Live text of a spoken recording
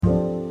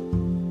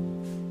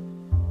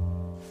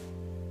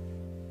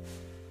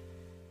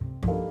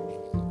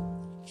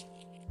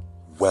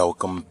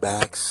Welcome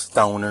back,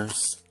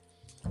 stoners.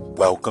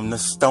 Welcome to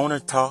Stoner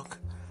Talk.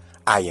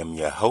 I am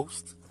your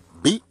host,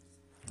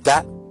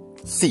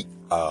 B.C.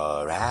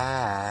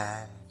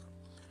 Alright.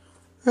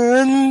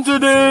 And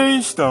today,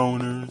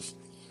 stoners,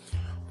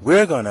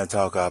 we're gonna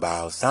talk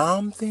about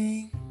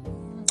something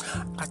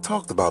I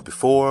talked about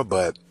before,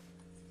 but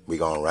we're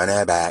gonna run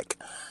it back.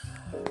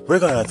 We're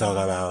gonna talk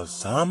about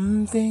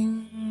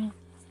something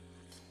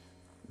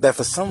that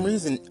for some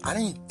reason I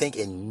didn't think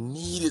it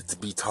needed to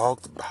be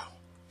talked about.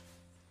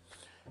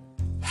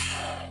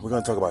 We're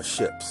going to talk about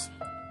ships.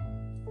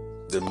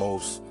 The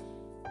most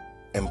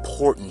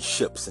important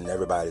ships in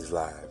everybody's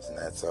lives. And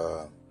that's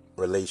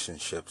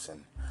relationships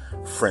and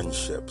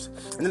friendships.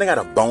 And then I got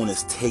a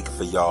bonus take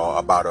for y'all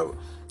about a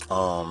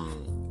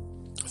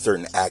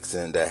certain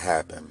accident that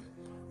happened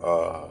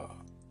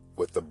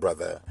with the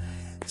brother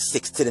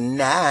 6 to the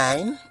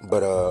 9.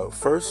 But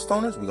first,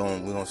 stoners, we're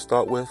gonna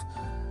start with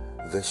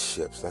the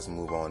ships. Let's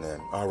move on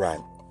in. All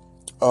right.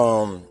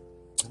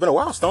 It's been a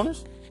while,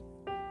 stoners.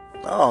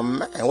 Oh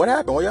man, what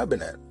happened? Where y'all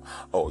been at?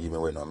 Oh, you've been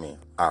waiting on me.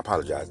 I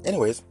apologize.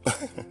 Anyways,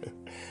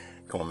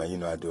 come on, man. You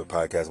know I do a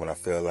podcast when I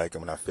feel like it,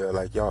 when I feel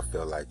like y'all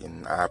feel like it,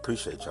 and I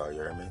appreciate y'all. You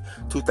hear me?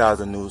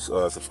 2,000 new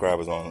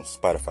subscribers on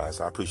Spotify,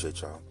 so I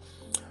appreciate y'all.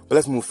 But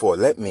let's move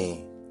forward. Let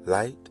me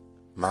light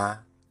my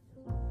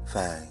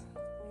thing.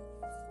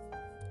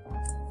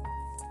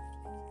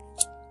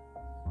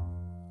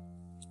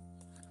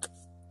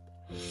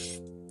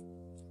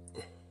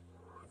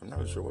 I'm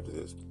not sure what it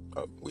is.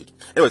 Oh, weed.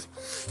 Anyways,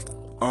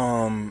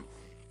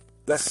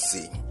 let's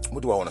see.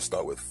 What do I want to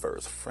start with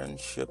first?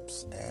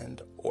 Friendships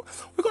or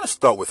we're going to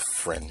start with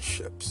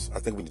friendships. I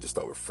think we need to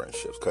start with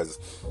friendships because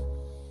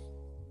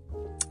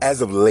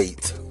as of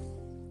late,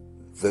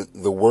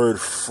 the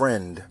word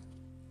friend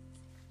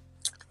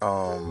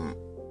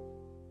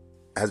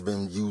has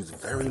been used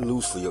very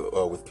loosely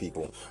with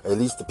people. At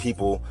least the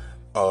people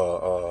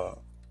I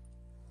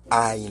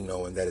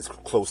know and that is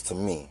close to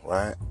me,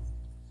 right?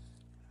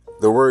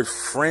 The word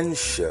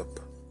friendship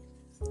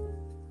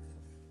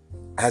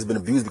has been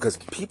abused because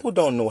people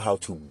don't know how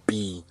to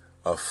be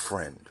a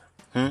friend.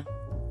 A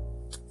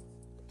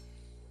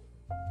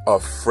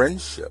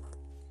friendship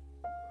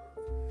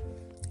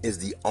is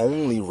the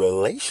only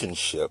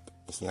relationship.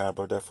 You see how I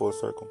brought that full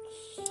circle?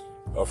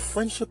 A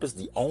friendship is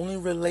the only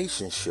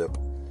relationship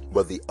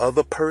where the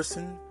other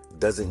person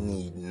doesn't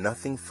need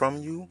nothing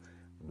from you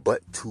but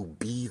to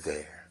be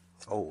there.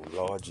 Oh,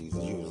 Lord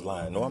Jesus, you was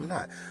lying. No, I'm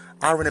not.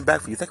 I'll run it back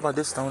for you. Think about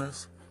this,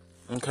 stoners.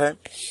 Okay?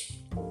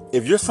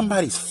 If you're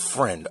somebody's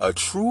friend, a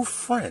true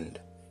friend,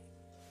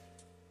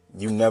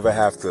 you never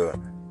have to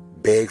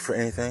beg for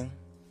anything.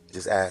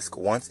 Just ask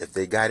once. If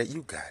they got it,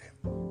 you got it.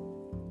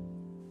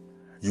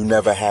 You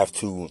never have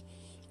to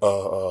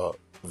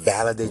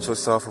validate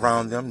yourself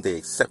around them. They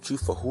accept you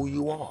for who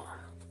you are.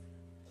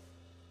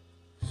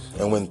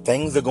 And when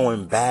things are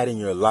going bad in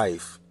your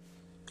life,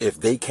 if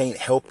they can't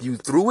help you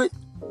through it,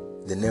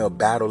 then they'll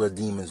battle the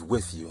demons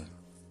with you.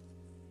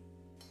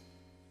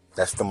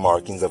 That's the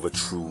markings of a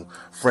true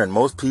friend.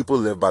 Most people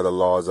live by the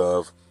laws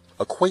of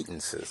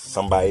acquaintances.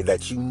 Somebody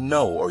that you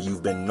know or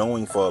you've been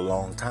knowing for a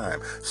long time.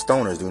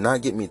 Stoners, do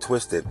not get me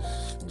twisted.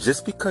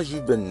 Just because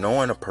you've been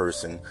knowing a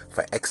person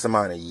for X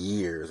amount of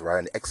years,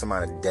 right? X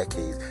amount of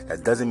decades,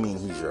 that doesn't mean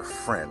he's your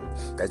friend.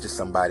 That's just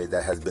somebody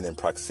that has been in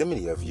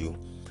proximity of you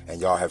and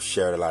y'all have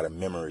shared a lot of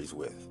memories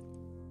with.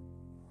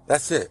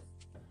 That's it.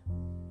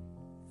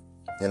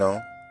 You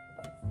know?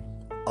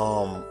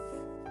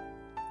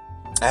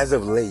 As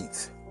of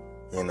late,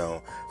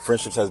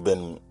 friendships has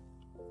been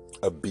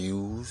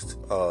abused,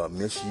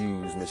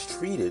 misused,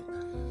 mistreated,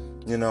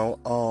 Now,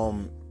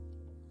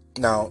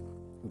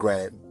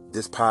 granted,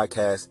 this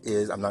podcast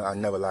is, I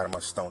never lie to my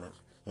stoners,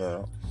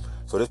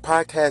 So this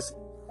podcast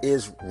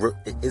is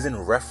in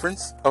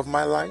reference of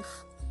my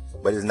life,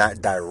 but it's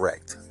not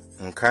direct,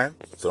 okay?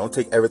 So don't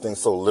take everything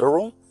so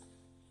literal,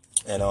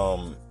 and,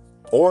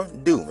 or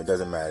do, it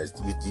doesn't matter.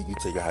 You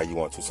take it how you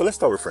want to. So let's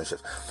start with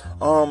friendships.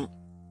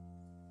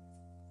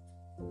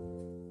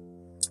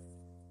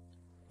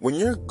 When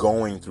you're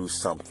going through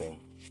something,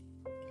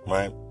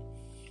 right?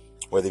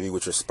 Whether it be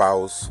with your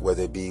spouse,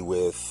 whether it be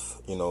with,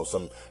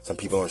 some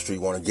people on the street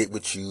want to get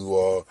with you,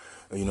 or,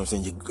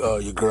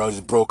 your girl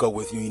just broke up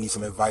with you, you need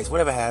some advice,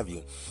 whatever have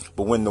you.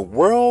 But when the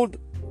world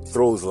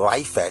throws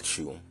life at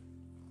you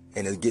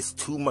and it gets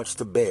too much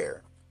to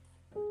bear,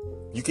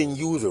 you can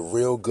use a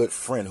real good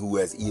friend who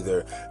has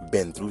either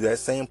been through that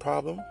same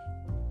problem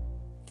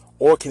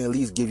or can at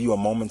least give you a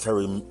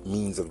momentary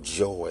means of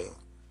joy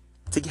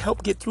to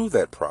help get through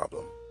that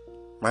problem,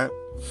 right?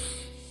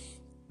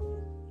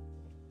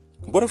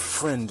 What a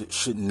friend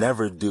should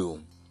never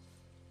do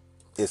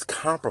is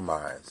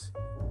compromise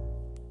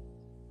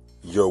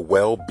your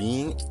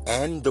well-being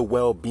and the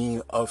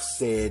well-being of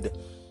said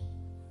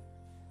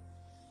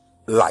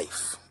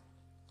life.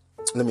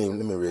 Let me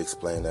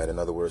re-explain that. In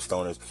other words,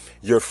 stoners,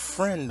 your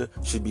friend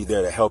should be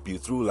there to help you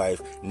through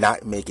life,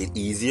 not make it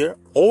easier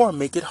or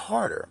make it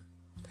harder.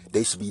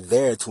 They should be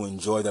there to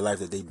enjoy the life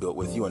that they built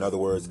with you. In other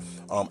words,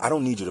 I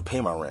don't need you to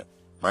pay my rent,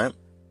 right?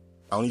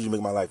 I don't need you to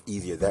make my life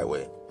easier that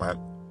way, right?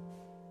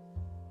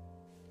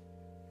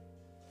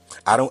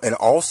 And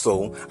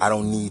also, I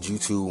don't need you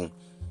to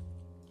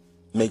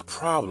make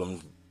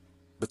problems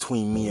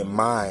between me and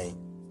my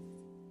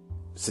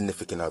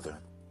significant other.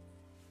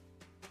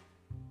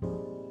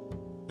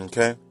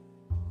 Okay?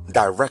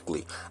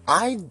 Directly.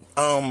 I'm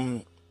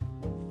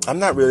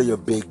not really a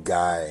big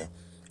guy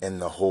in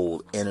the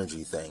whole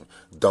energy thing.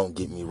 Don't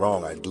get me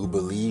wrong. I do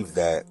believe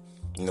that,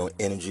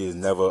 energy is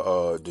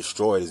never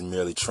destroyed. It's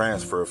merely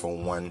transferred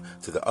from one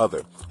to the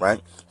other,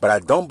 right? But I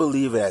don't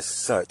believe it as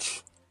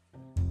such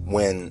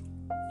when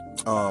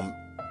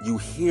you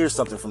hear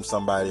something from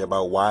somebody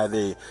about why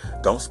they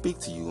don't speak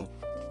to you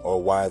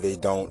or why they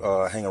don't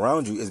hang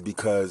around you, is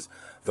because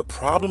the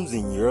problems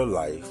in your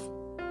life,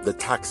 the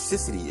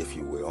toxicity, if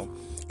you will,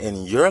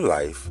 in your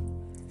life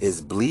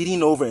is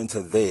bleeding over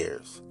into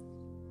theirs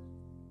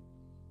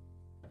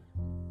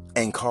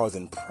and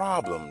causing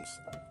problems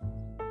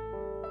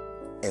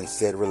in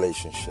said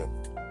relationship.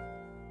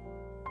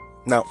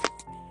 Now,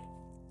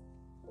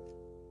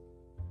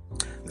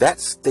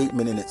 that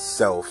statement in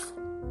itself,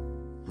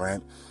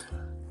 right,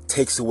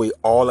 takes away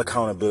all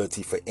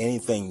accountability for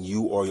anything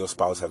you or your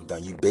spouse have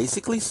done. You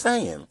basically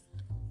saying,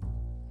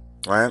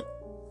 right,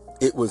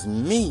 it was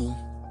me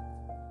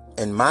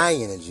and my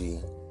energy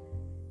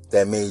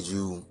that made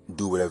you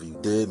do whatever you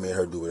did, made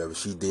her do whatever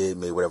she did,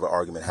 made whatever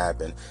argument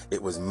happen.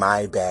 It was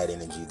my bad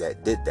energy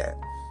that did that.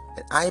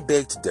 And I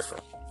beg to differ,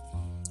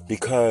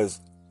 because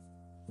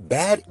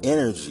bad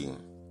energy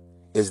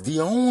is the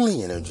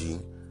only energy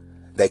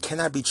that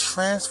cannot be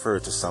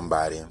transferred to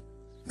somebody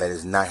that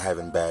is not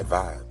having bad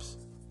vibes.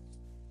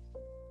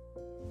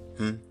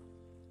 I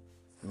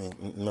mean,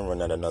 remember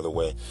that another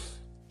way.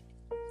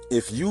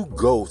 If you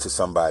go to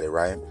somebody,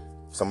 right?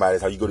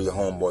 Somebody's how you go to your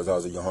homeboy's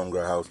house or your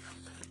homegirl house,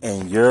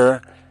 and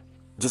you're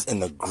just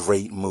in a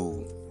great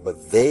mood,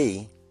 but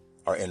they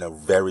are in a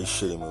very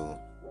shitty mood.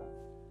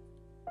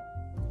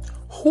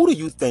 Who do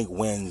you think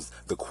wins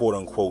the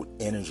quote-unquote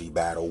energy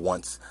battle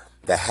once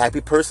the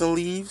happy person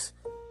leaves?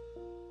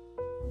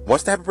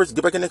 Once the happy person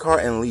get back in the car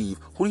and leave,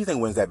 who do you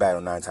think wins that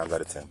battle 9 times out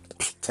of 10?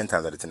 10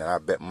 times out of 10, and I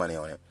bet money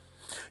on it.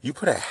 You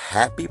put a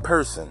happy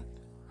person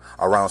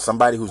around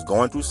somebody who's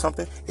going through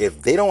something,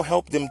 if they don't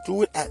help them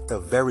through it at the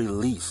very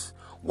least,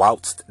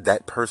 whilst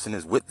that person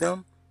is with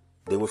them,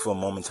 they will feel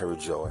momentary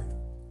joy.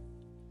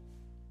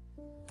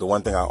 The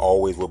one thing I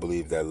always will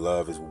believe, that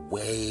love is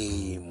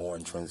way more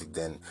intrinsic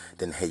than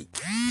hate.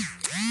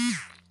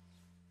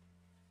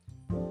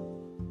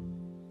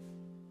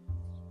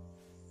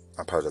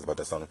 I apologize about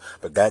that, Sony.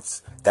 But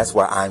that's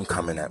where I'm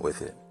coming at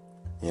with it.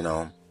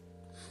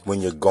 When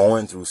you're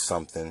going through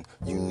something,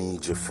 you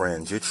need your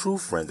friends, your true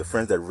friends, the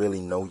friends that really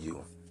know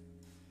you.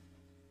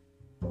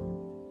 You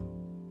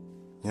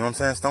know what I'm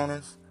saying,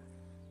 stoners?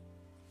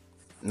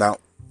 Now,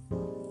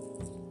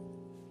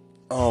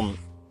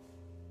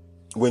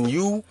 when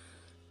you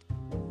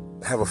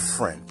have a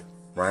friend,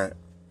 right,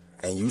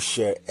 and you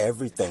share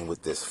everything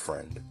with this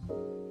friend,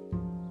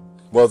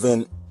 well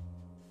then,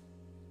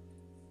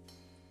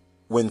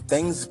 when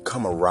things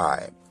come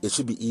awry, it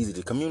should be easy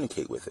to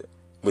communicate with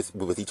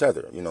each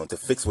other, to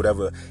fix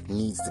whatever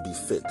needs to be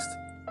fixed.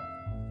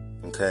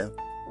 Okay?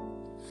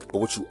 But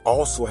what you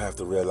also have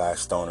to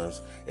realize,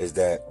 stoners, is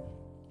that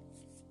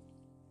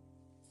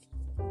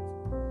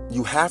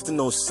you have to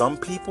know some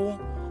people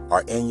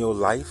are in your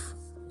life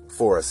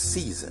for a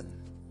season.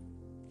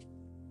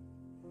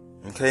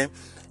 Okay?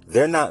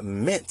 They're not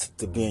meant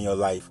to be in your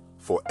life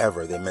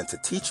forever. They're meant to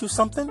teach you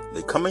something.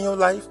 They come in your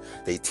life,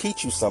 they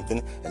teach you something,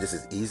 and just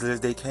as easily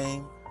as they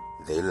came,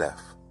 they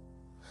left.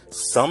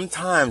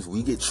 Sometimes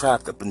we get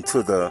trapped up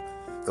into the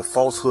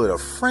falsehood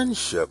of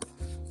friendship,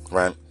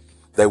 right?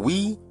 That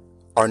we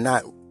are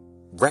not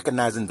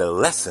recognizing the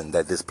lesson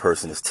that this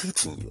person is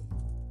teaching you.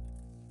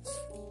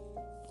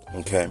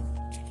 Okay?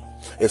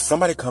 If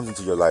somebody comes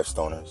into your life,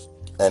 stoners,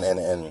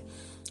 and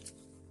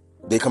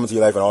they come into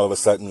your life and all of a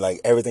sudden, like,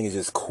 everything is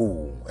just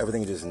cool,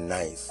 everything is just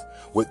nice,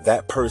 with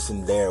that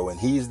person there, when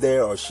he's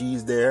there or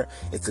she's there,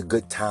 it's a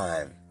good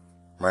time,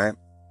 right?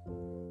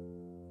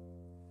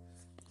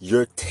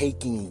 You're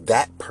taking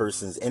that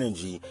person's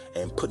energy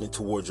and putting it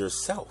towards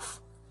yourself.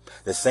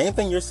 The same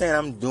thing you're saying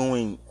I'm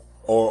doing,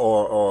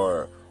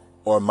 or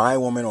my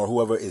woman or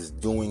whoever is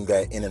doing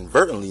that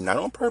inadvertently, not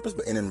on purpose,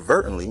 but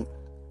inadvertently,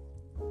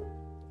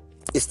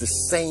 it's the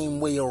same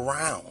way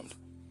around.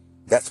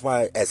 That's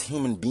why, as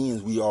human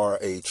beings, we are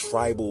a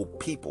tribal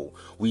people.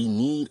 We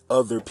need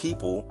other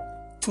people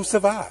to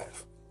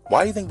survive.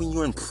 Why do you think when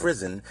you're in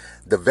prison,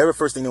 the very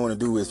first thing they want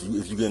to do is,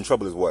 if you get in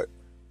trouble, is what?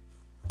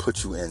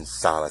 Put you in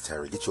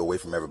solitary, get you away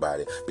from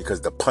everybody,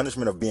 because the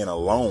punishment of being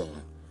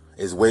alone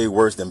is way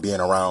worse than being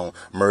around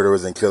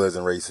murderers and killers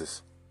and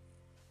racists.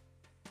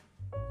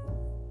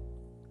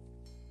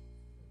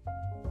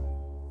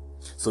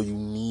 So you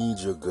need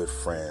your good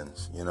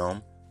friends,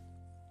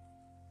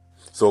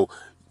 So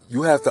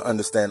you have to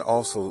understand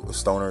also,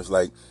 stoners,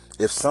 like,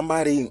 if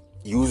somebody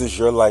uses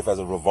your life as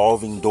a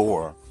revolving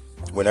door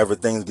whenever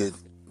things get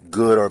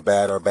good or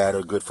bad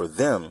or good for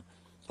them,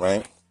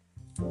 right?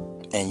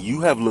 And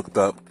you have looked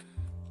up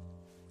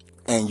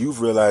and you've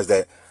realized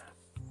that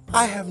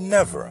I have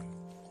never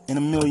in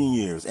a million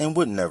years, and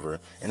would never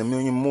in a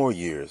million more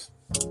years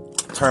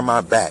turn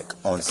my back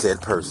on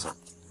said person.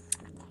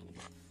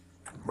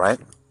 Right?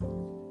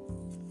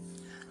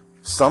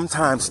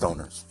 Sometimes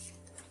stoners,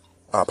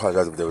 I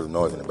apologize if there was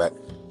noise in the back,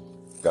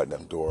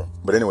 goddamn door.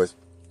 But anyways,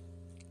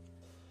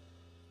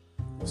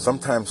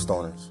 sometimes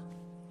stoners,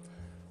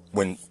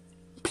 when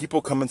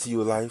people come into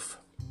your life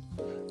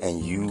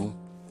and you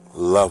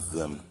love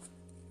them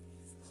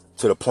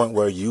to the point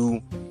where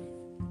you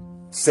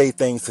say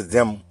things to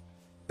them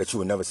that you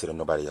would never say to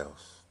nobody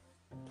else.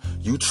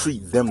 You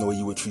treat them the way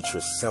you would treat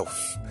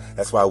yourself.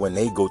 That's why when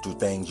they go through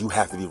things, you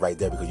have to be right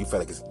there because you feel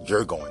like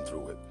you're going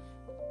through it.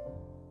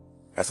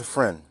 That's a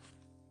friend.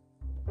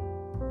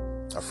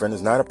 A friend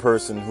is not a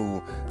person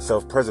who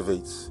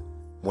self-preservates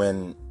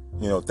when,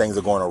 things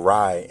are going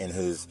awry in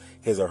his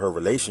or her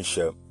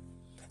relationship.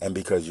 And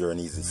because you're an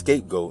easy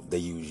scapegoat, they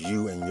use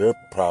you and your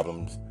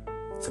problems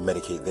to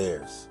medicate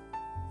theirs.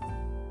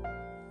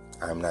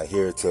 I'm not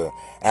here to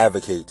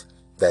advocate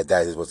that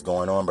is what's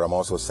going on, but I'm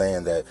also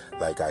saying that,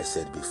 like I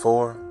said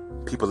before,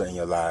 people are in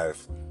your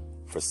life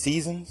for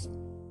seasons.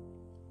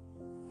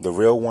 The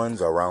real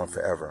ones are around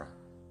forever.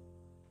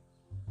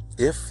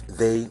 If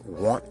they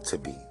want to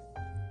be.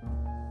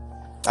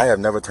 I have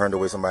never turned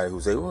away somebody who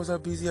say, "Oh, what's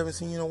up, BZ? I haven't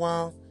seen you in a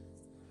while."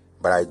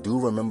 But I do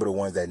remember the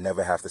ones that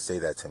never have to say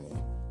that to me.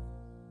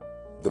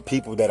 The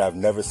people that I've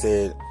never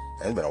said,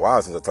 "It's been a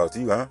while since I talked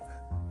to you, huh?"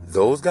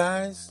 Those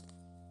guys,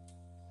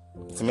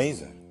 it's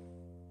amazing.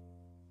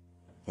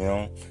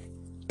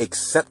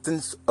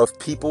 Acceptance of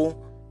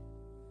people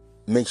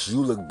makes you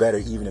look better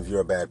even if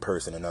you're a bad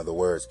person. In other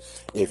words,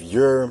 if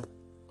you're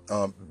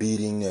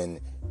beating and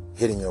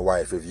hitting your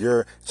wife, if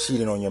you're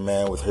cheating on your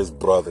man with his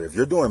brother, if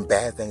you're doing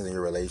bad things in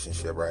your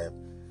relationship, right?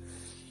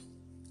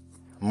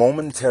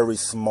 Momentary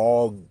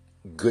small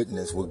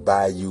goodness will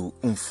buy you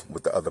oomph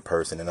with the other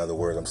person. In other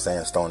words, I'm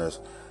saying, stoners,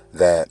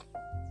 that,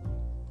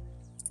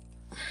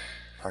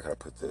 how can I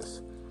put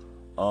this?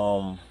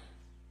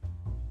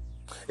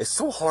 It's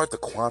so hard to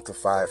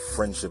quantify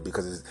friendship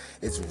because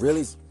it's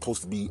really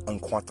supposed to be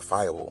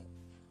unquantifiable.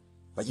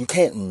 Like, you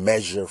can't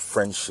measure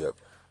friendship.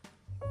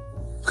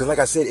 Because like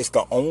I said, it's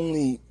the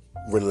only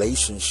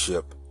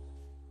relationship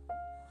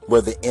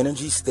where the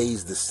energy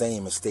stays the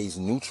same, it stays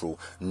neutral.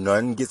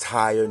 None gets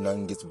higher,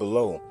 none gets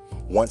below.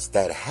 Once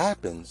that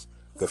happens,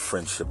 the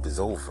friendship is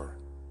over.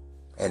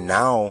 And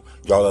now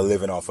y'all are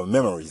living off of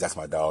memories. That's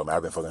my dog, man.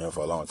 I've been fucking him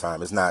for a long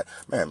time. It's not,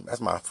 man,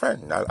 that's my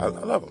friend. I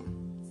love him.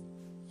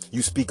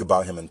 You speak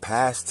about him in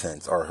past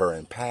tense or her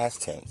in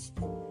past tense,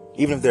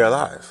 even if they're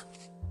alive.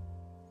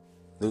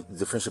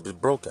 The friendship is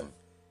broken.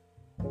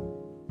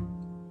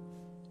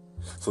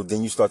 So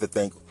then you start to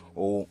think,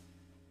 oh,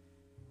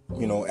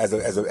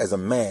 as a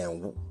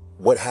man,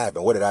 what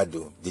happened? What did I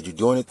do? Did you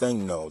do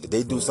anything? No. Did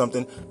they do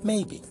something?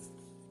 Maybe.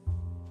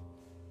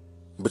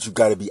 But you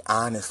got to be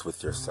honest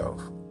with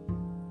yourself.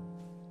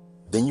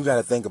 Then you got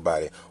to think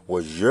about it.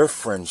 Was your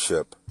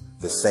friendship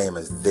the same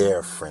as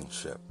their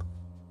friendship?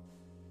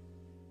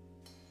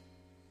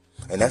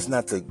 And that's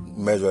not to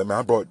measure,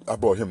 man, I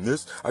brought him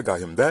this, I got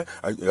him that,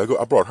 I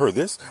brought her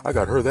this, I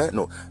got her that.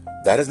 No,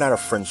 that is not a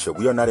friendship.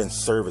 We are not in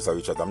service of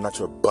each other. I'm not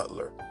your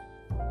butler.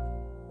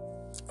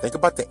 Think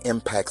about the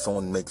impact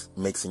someone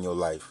makes in your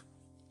life.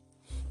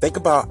 Think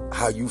about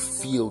how you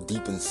feel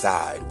deep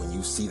inside when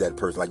you see that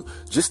person. Like,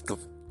 just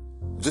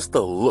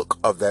the look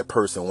of that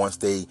person once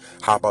they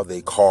hop out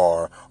their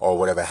car or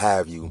whatever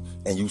have you,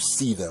 and you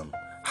see them,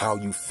 how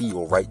you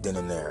feel right then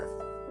and there.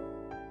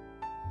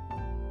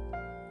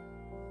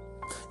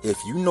 If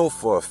you know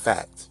for a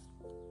fact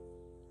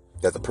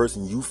that the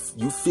person you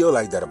feel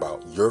like that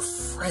about, your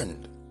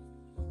friend,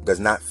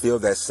 does not feel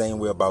that same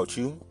way about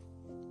you,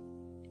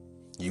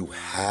 you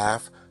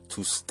have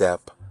to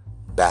step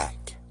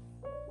back.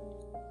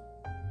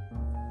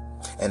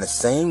 And the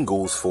same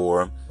goes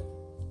for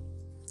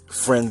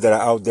friends that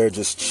are out there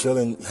just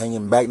chilling,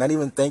 hanging back, not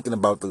even thinking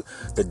about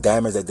the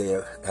damage that they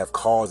have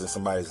caused in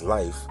somebody's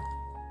life.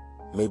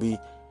 Maybe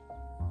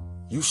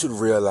you should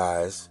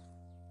realize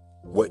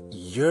what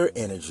your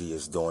energy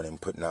is doing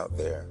and putting out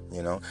there.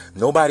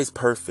 Nobody's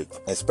perfect,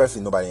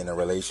 especially nobody in a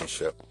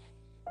relationship.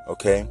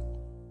 Okay?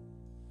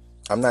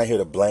 I'm not here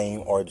to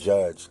blame or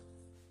judge,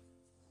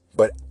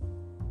 but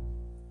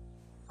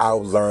I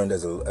learned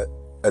as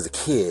a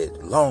kid,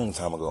 long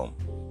time ago,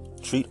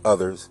 treat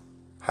others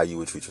how you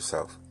would treat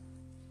yourself.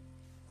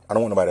 I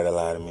don't want nobody to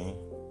lie to me.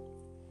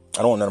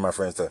 I don't want none of my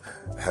friends to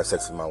have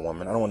sex with my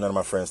woman. I don't want none of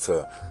my friends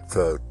to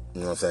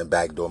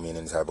backdoor me in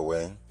any type of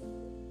way.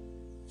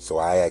 So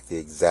I act the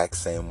exact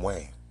same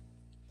way.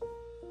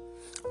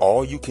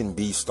 All you can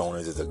be,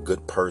 stoners, is a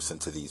good person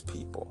to these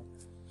people.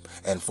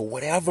 And for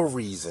whatever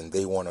reason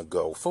they want to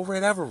go, for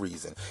whatever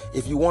reason,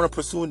 if you want to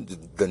pursue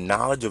the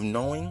knowledge of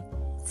knowing,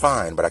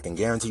 fine. But I can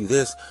guarantee you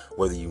this,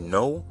 whether you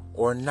know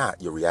or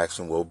not, your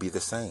reaction will be the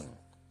same.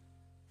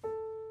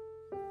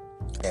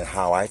 And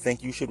how I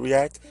think you should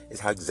react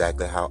is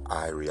exactly how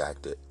I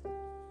reacted.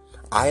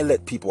 I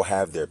let people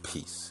have their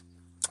peace.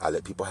 I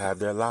let people have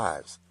their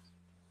lives.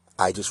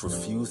 I just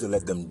refuse to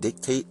let them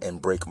dictate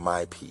and break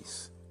my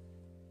peace.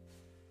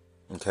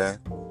 Okay?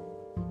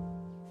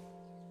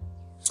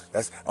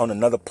 That's on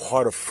another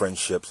part of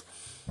friendships.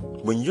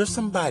 When you're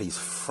somebody's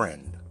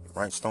friend,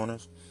 right,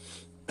 stoners?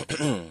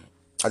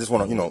 I just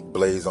want to,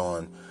 blaze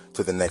on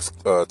to the next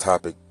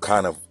topic,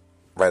 kind of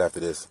right after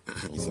this.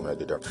 You see what I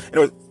did there?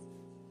 Anyway,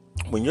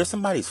 when you're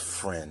somebody's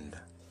friend,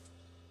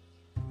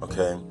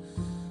 okay,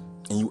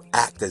 and you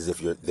act as if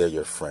they're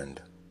your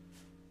friend,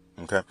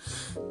 okay?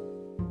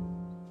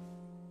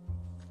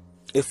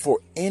 If for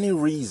any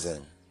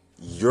reason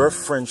your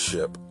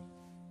friendship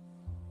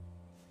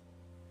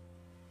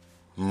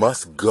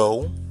must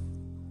go,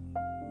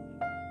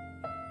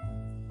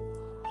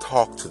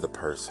 talk to the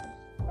person.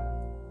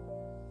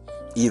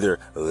 Either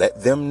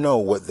let them know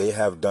what they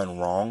have done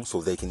wrong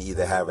so they can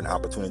either have an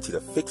opportunity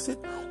to fix it,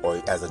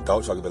 or as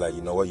adults, y'all can be like,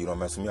 you know what, you don't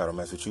mess with me, I don't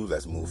mess with you,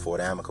 let's move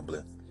forward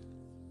amicably.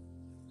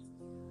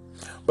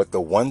 But the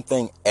one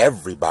thing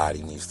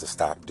everybody needs to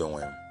stop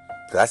doing,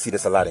 because I see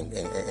this a lot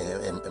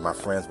in my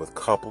friends with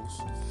couples,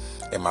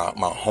 and my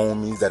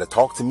homies that have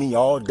talked to me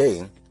all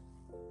day,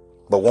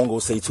 but won't go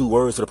say 2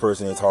 words to the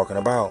person they're talking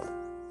about.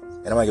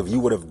 And I'm like, if you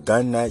would have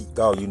done that,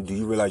 dog, do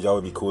you realize y'all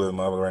would be cool with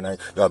my right now?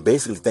 Y'all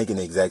basically thinking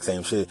the exact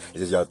same shit. It's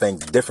just y'all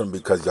think different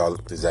because y'all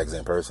the exact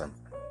same person.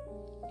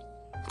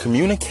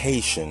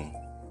 Communication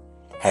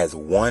has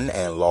won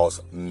and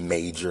lost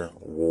major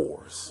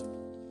wars.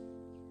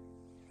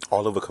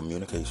 All over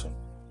communication.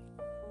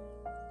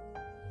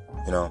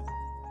 The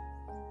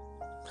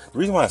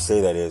reason why I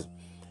say that is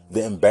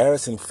the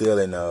embarrassing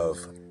feeling of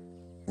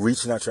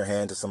reaching out your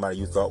hand to somebody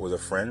you thought was a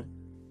friend,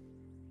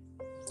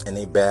 and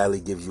they barely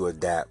give you a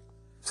dap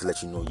to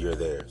let you know you're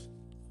theirs.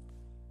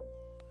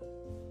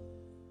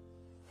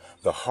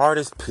 The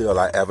hardest pill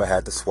I ever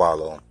had to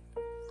swallow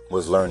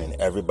was learning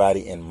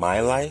everybody in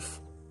my life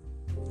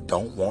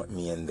don't want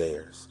me in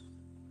theirs.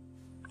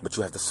 But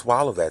you have to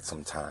swallow that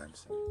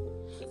sometimes.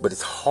 But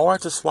it's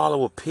hard to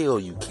swallow a pill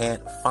you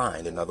can't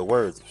find. In other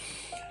words,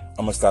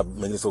 I'm going to stop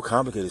making it so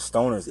complicated.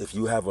 Stoners, if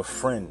you have a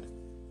friend,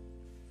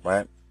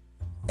 right,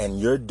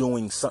 and you're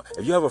doing something,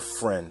 if you have a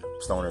friend,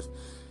 stoners,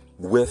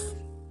 with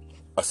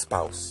a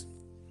spouse,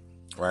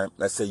 right?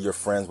 Let's say you're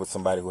friends with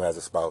somebody who has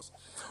a spouse.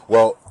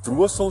 Well,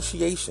 through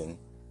association,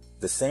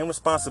 the same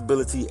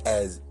responsibility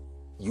as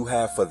you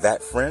have for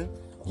that friend,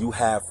 you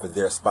have for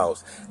their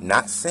spouse.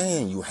 Not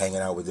saying you hanging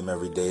out with them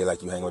every day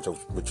like you hang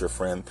with your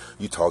friend.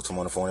 You talk to them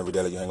on the phone every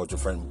day like you hang with your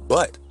friend.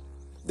 But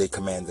they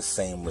command the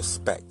same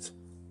respect.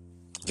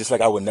 Just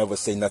like I would never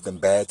say nothing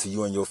bad to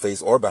you in your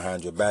face or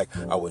behind your back,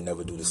 I would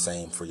never do the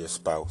same for your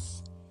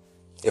spouse.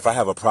 If I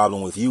have a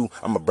problem with you,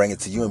 I'm going to bring it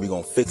to you and we're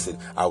going to fix it.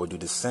 I would do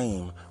the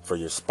same for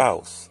your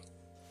spouse.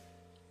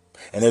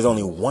 And there's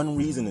only one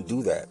reason to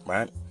do that,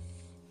 right?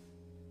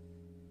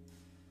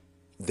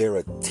 They're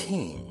a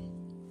team.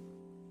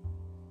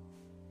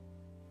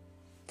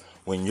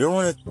 When you're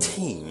on a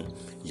team,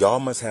 y'all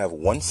must have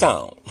one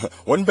sound,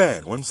 one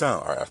band, one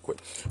sound. All right, I've quit.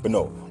 But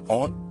no,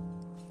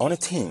 on a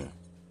team,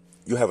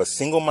 you have a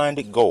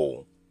single-minded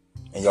goal,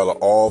 and y'all are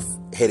all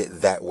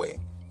headed that way,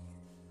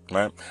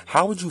 right?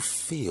 How would you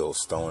feel,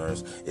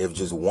 stoners, if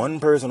just one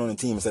person on the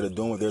team, instead of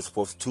doing what they're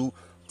supposed to do,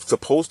 to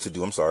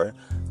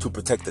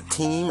protect the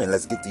team and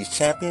let's get these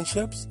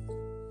championships,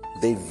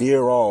 they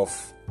veer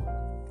off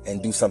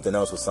and do something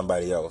else with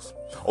somebody else?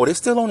 Or they're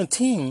still on the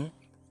team,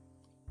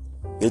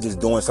 they're just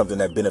doing something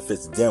that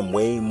benefits them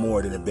way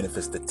more than it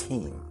benefits the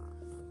team.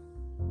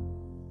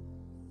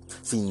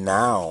 See,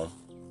 now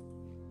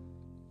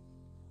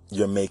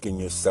you're making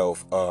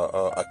yourself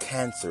a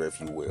cancer, if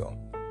you will.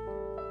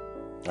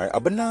 All right? A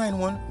benign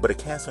one, but a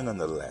cancer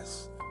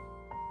nonetheless.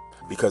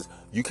 Because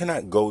you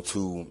cannot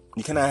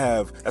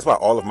have, that's why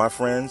all of my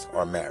friends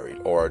are married,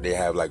 or they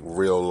have like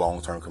real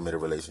long-term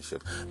committed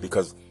relationships.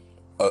 Because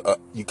I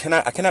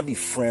cannot be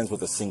friends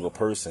with a single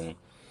person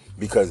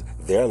because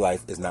their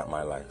life is not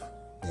my life.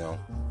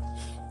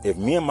 If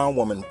me and my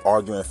woman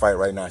argue and fight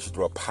right now, she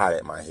throw a pot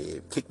at my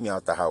head, kick me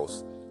out the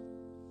house,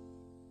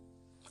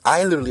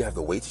 I literally have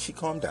to wait till she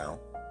calm down,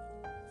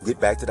 get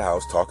back to the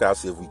house, talk it out,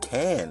 see if we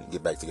can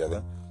get back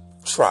together,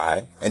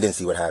 try, and then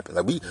see what happens.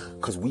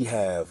 Because we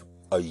have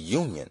a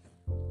union.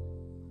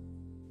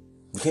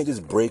 We can't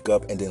just break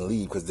up and then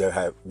leave because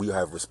we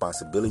have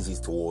responsibilities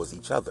towards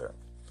each other.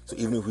 So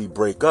even if we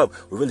break up,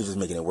 we're really just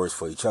making it worse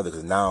for each other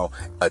because now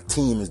a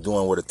team is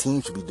doing what a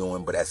team should be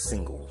doing, but as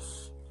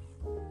singles.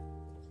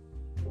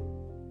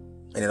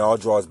 And it all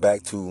draws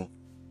back to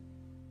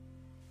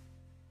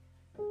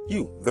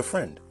you, the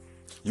friend.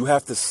 You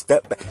have to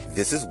step back.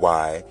 This is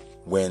why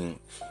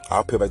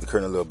I'll peel back the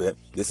curtain a little bit.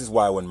 This is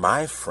why when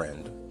my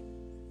friend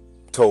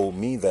told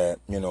me that,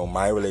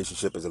 my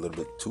relationship is a little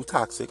bit too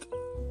toxic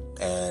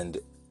and,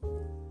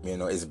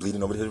 it's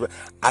bleeding over his,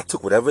 I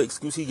took whatever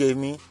excuse he gave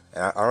me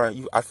and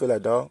I feel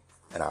that, dog.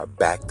 And I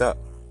backed up.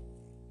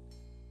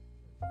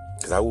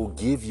 Because I will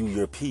give you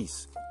your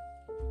peace.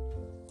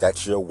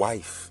 That's your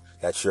wife.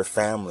 That's your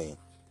family.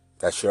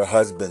 That's your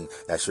husband.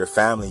 That's your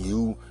family.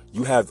 You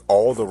have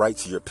all the right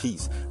to your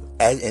peace.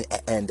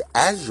 And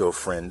as your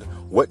friend,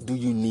 what do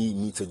you need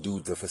me to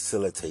do to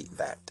facilitate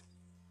that?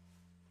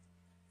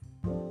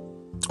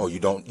 or you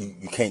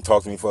can't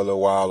talk to me for a little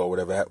while or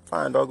whatever,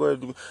 fine, dog, go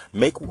ahead.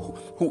 Make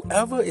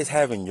whoever is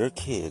having your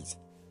kids,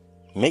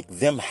 make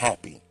them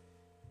happy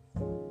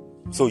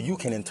so you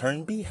can in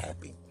turn be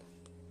happy.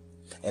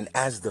 And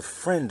as the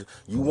friend,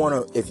 you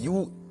want to,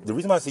 the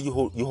reason why I say you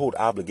hold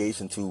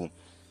obligation to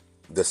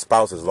the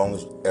spouse as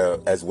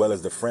well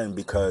as the friend,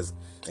 because,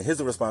 and here's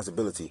the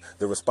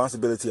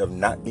responsibility of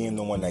not being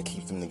the one that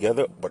keeps them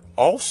together, but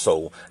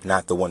also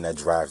not the one that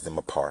drives them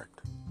apart.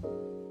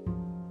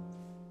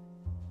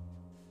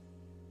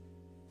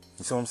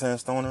 You see what I'm saying,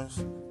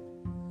 stoners?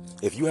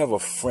 If you have a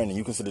friend and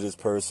you consider this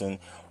person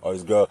or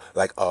this girl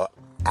like a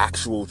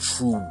actual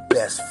true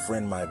best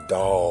friend, my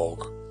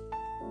dog,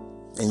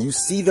 and you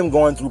see them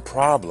going through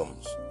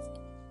problems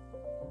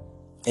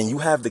and you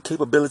have the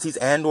capabilities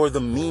and or the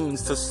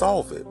means to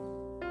solve it,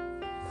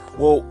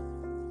 well,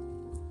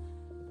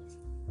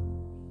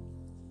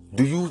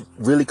 do you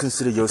really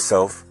consider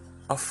yourself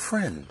a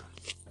friend?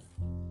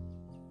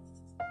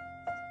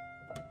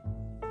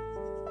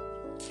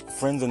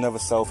 Friends are never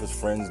selfish.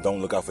 Friends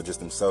don't look out for just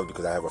themselves,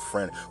 because I have a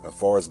friend, when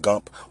Forrest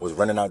Gump was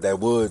running out that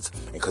woods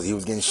and because he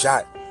was getting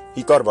shot,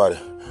 he thought about it.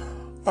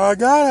 I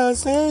gotta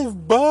save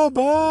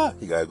Bubba.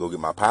 He gotta go get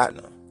my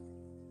partner.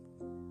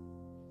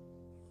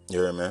 You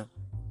hear me, man?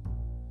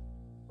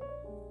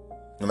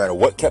 No matter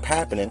what kept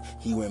happening,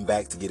 he went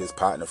back to get his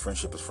partner.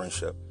 Friendship is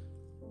friendship.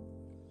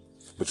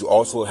 But you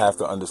also have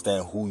to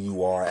understand who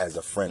you are as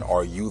a friend.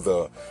 Are you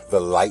the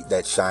light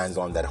that shines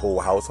on that whole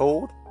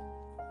household?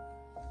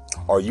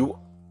 Are you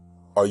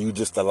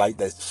just the light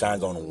that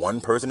shines on one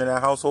person in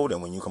that household,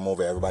 and when you come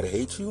over, everybody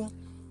hates you?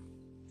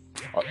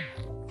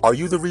 Are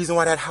you the reason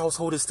why that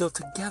household is still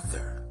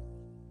together?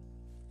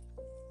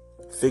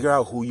 Figure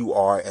out who you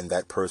are in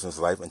that person's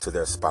life and to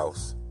their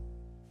spouse.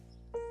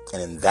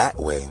 And in that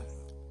way,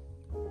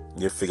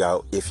 you'll figure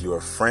out if you're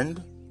a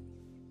friend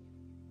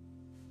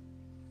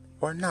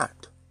or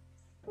not.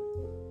 You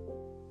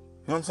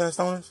know what I'm saying,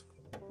 stoners?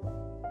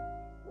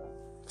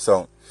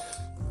 So,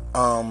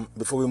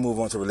 before we move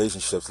on to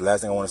relationships, the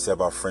last thing I want to say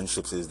about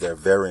friendships is they're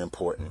very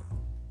important.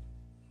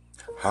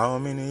 How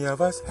many of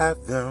us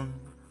have them?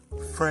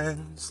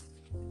 Friends.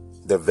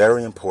 They're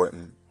very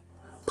important.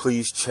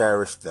 Please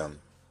cherish them.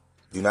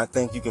 Do not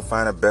think you can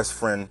find a best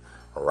friend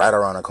right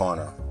around the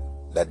corner.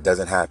 That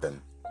doesn't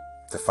happen.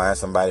 To find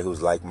somebody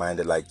who's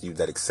like-minded like you,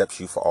 that accepts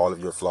you for all of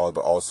your flaws,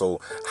 but also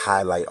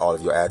highlight all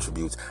of your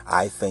attributes,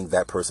 I think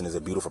that person is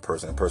a beautiful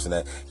person. A person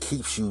that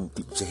keeps your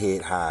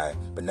head high,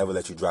 but never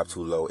let you drop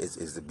too low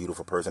is a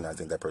beautiful person. I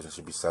think that person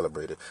should be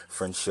celebrated.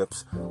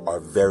 Friendships are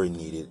very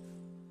needed,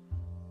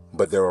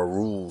 but there are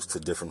rules to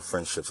different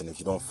friendships. And if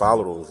you don't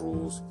follow those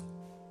rules,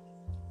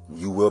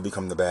 you will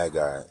become the bad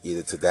guy,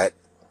 either to that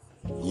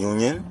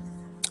union,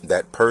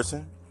 that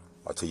person,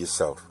 or to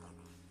yourself.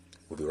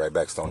 We'll be right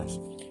back, stoners.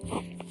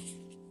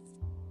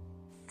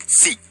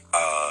 See,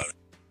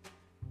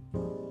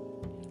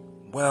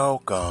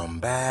 welcome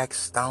back,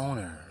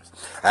 stoners.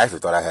 I actually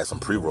thought I had some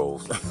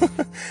pre-rolls,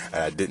 and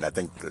I didn't. I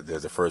think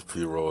there's the first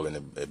pre-roll in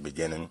the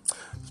beginning.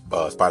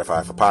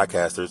 Spotify for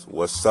podcasters.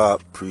 What's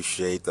up?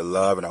 Appreciate the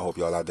love, and I hope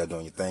y'all out there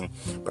doing your thing,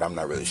 but I'm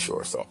not really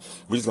sure. So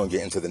we're just going to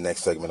get into the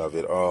next segment of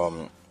it.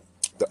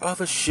 The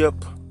other ship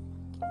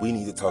we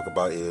need to talk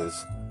about is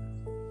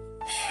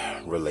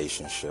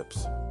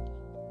relationships.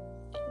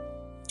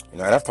 You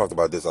know, and I've talked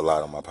about this a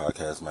lot on my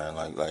podcast, man.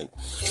 Like,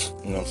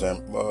 you know what I'm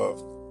saying?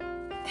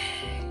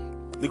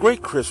 The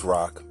great Chris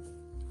Rock,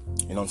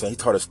 you know what I'm saying? He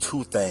taught us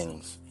two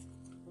things.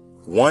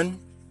 One,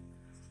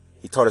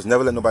 he taught us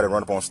never let nobody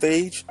run up on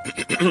stage.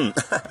 I'm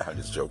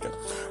just joking.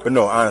 But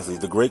no, honestly,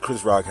 the great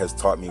Chris Rock has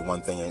taught me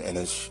one thing in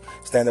his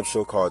stand-up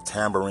show called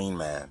Tambourine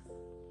Man.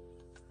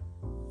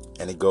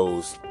 And it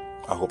goes,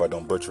 I hope I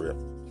don't butcher it.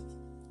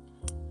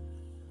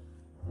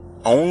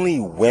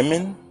 Only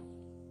women,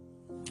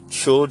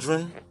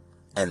 children,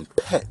 and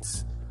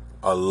pets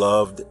are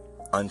loved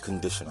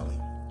unconditionally.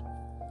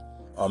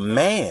 A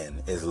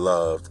man is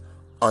loved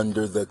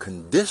under the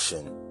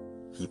condition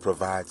he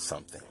provides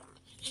something.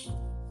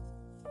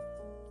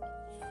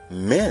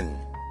 Men,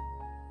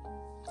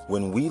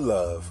 when we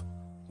love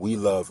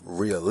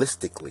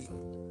realistically.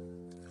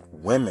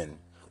 Women,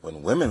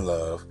 when women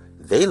love,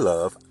 they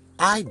love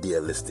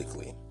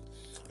idealistically.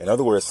 In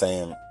other words,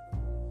 saying,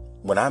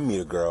 when I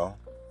meet a girl,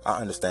 I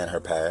understand her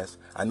past.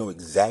 I know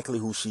exactly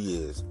who she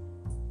is.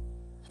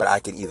 But I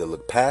can either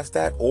look past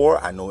that,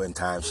 or I know in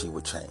time she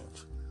would change.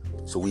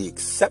 So we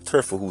accept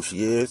her for who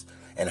she is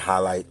and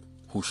highlight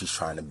who she's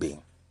trying to be.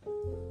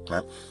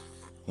 Right?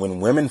 When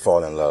women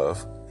fall in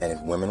love, and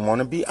if women want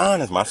to be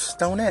honest, my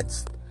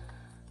stonettes,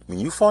 when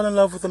you fall in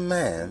love with a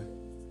man,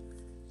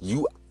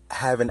 you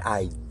have an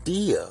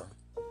idea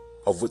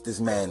of what this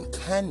man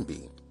can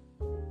be,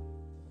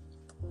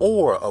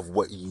 or of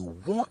what you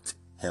want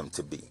him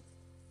to be.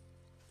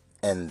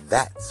 And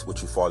that's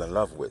what you fall in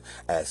love with.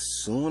 As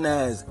soon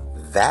as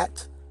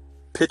that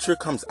picture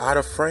comes out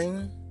of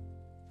frame,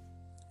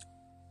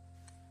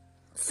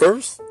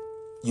 first,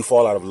 you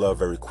fall out of love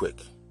very quick.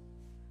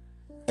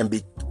 And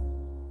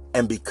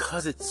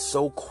because it's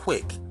so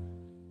quick,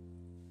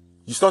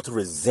 you start to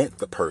resent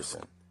the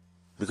person.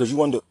 Because you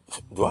wonder,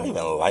 do I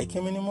even like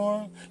him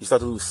anymore? You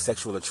start to lose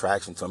sexual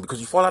attraction to him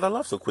because you fall out of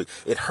love so quick.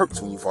 It hurts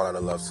when you fall out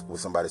of love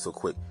with somebody so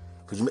quick.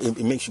 Because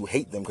it makes you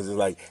hate them because it's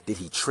like, did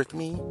he trick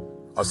me?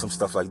 Or some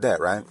stuff like that,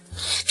 right?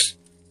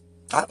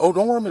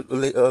 Don't worry,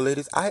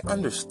 ladies. I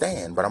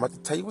understand, but I'm about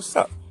to tell you what's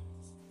up.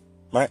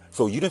 Right?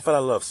 So you didn't fall out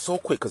of love so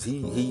quick because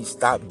he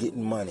stopped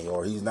getting money,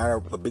 or he's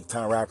not a big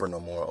time rapper no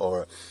more,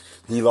 or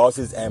he lost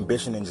his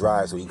ambition and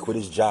drive, so he quit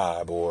his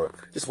job, or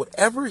just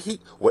whatever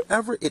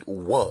it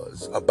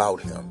was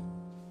about him,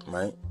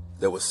 right?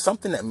 There was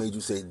something that made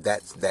you say,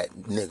 that's that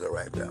nigga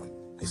right there.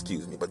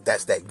 Excuse me, but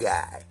that's that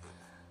guy.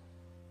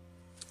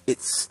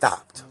 It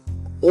stopped.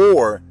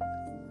 Or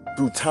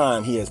through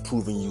time, he has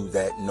proven you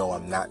that, no,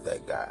 I'm not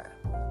that guy.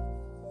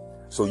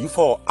 So you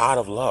fall out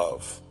of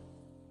love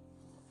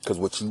because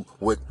what you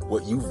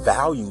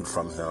valued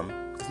from him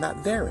is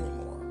not there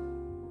anymore.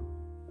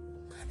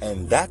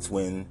 And that's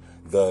when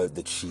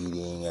the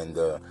cheating and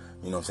the,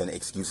 you know what I'm saying,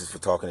 excuses for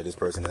talking to this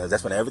person,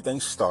 that's when everything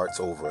starts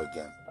over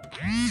again.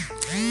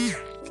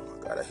 Oh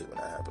God, I hate when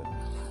that happens.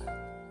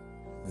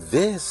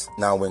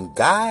 Now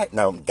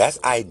that's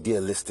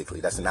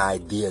idealistically, that's an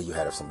idea you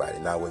had of somebody.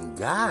 Now when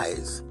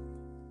guys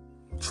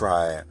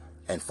try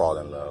and fall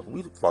in love,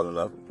 we fall in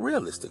love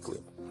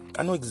realistically.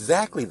 I know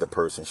exactly the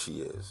person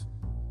she is.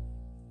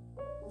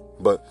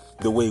 But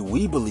the way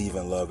we believe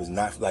in love is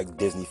not like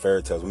Disney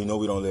fairy tales. We know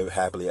we don't live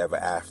happily ever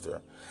after.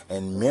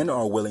 And men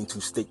are willing to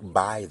stick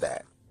by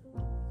that.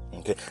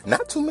 Okay?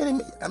 Not too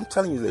many, I'm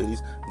telling you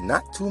ladies,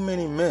 not too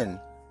many men,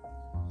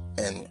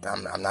 and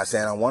I'm not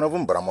saying I'm one of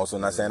them, but I'm also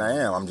not saying I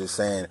am. I'm just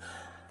saying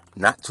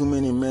not too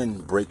many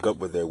men break up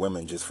with their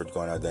women just for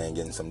going out there and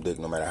getting some dick,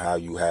 no matter how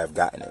you have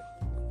gotten it.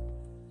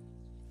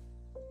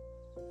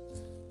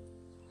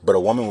 But a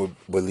woman would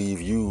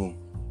believe you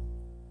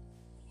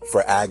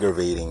for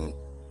aggravating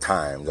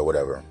times or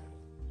whatever.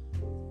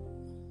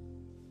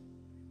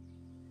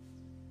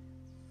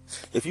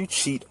 If you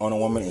cheat on a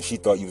woman and she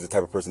thought you was the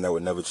type of person that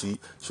would never cheat,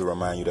 she'll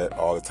remind you that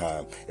all the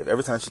time. If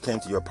every time she came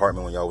to your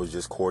apartment when y'all was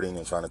just courting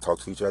and trying to talk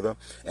to each other,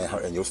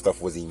 and your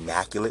stuff was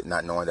immaculate,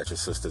 not knowing that your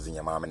sisters and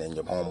your mom and then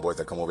your homeboys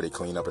that come over, they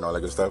clean up and all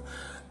that good stuff,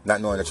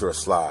 not knowing that you're a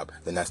slob,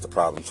 then that's the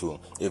problem too.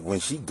 If when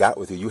she got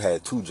with you, you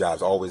had 2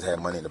 jobs, always had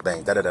money in the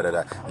bank,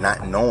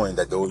 not knowing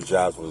that those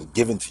jobs was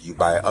given to you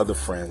by other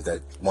friends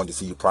that wanted to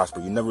see you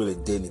prosper, you never really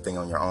did anything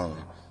on your own.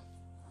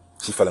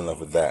 She fell in love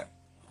with that.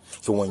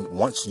 So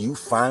once you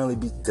finally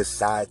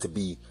decide to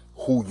be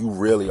who you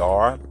really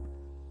are,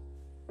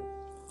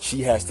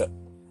 she has to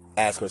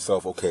ask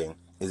herself, okay,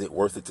 is it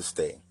worth it to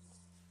stay?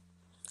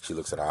 She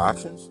looks at her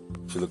options.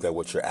 She looks at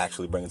what you're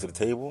actually bringing to the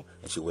table,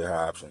 and she weighs her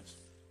options.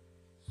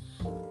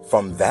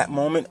 From that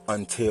moment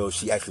until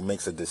she actually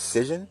makes a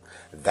decision,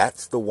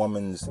 that's the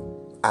woman's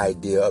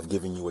idea of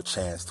giving you a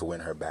chance to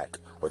win her back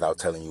without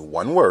telling you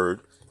one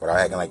word, without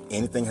acting like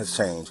anything has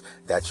changed.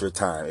 That's your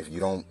time. If you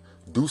don't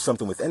do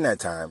something within that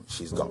time,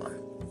 she's gone.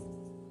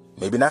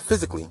 Maybe not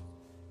physically,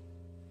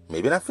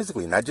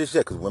 not just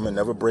yet, because women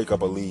never break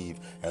up or leave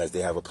unless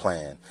they have a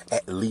plan,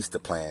 at least a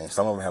plan.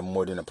 Some of them have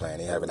more than a plan.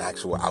 They have an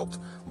actual out.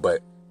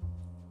 But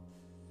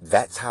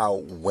that's how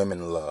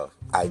women love,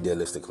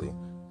 idealistically.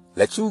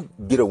 Let you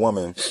get a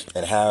woman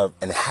and have,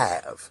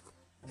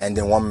 and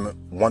then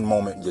one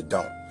moment you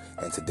don't.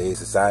 In today's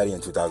society, in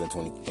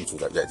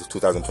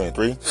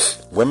 2023,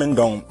 women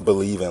don't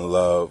believe in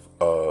love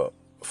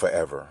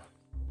forever.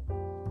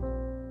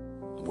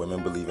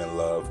 Women believe in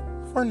love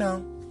for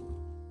now.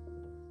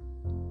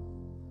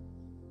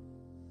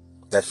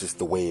 That's just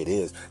the way it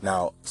is.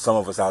 Now, some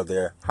of us out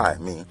there,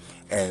 me,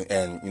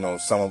 and you know,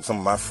 some of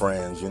my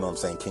friends, you know what I'm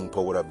saying, King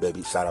Po, what up,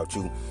 baby, shout out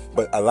you.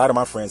 But a lot of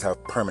my friends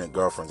have permanent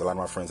girlfriends. A lot of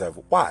my friends have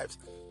wives.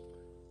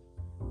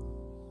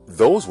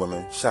 Those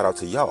women, shout out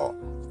to y'all.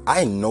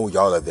 I know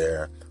y'all are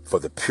there for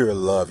the pure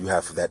love you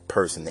have for that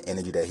person, the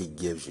energy that he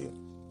gives you.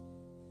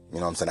 You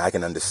know what I'm saying? I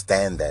can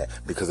understand that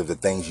because of the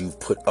things you've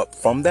put up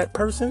from that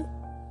person,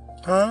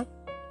 and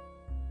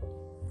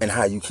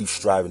how you keep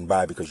striving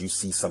by because you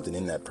see something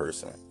in that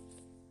person.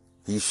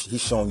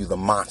 He's showing you the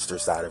monster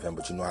side of him,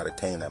 but you know how to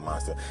tame that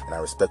monster, and I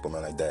respect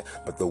women like that.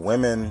 But the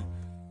women,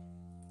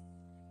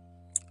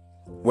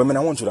 I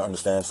want you to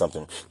understand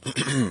something.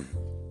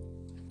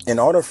 In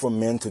order for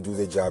men to do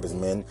their job as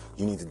men,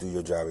 you need to do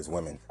your job as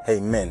women. Hey,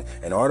 men,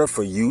 in order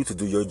for you to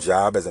do your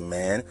job as a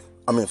man,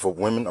 for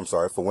women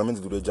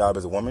to do their job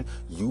as a woman,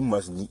 you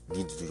must need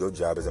to do your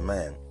job as a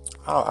man.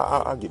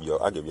 I'll give you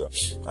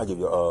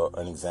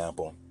an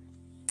example.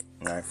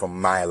 All right, from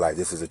my life.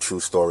 This is a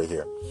true story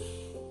here.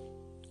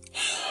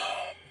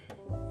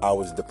 I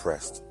was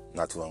depressed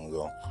not too long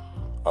ago.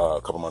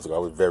 A couple months ago, I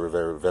was very,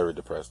 very, very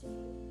depressed.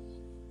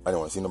 I didn't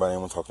want to see nobody. I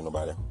didn't want to talk to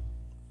nobody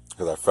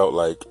because I felt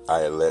like I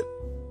had let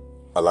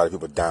a lot of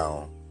people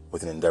down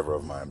with an endeavor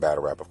of mine,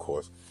 battle rap, of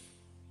course.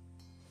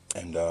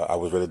 And I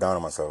was really down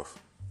on myself,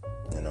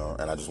 you know,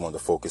 and I just wanted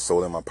to focus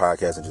solely on my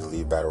podcast and just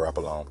leave battle rap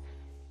alone.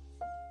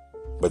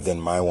 But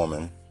then my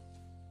woman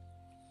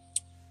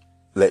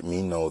let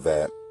me know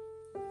that,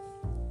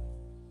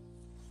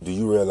 do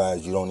you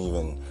realize you don't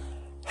even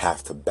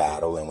have to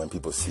battle, and when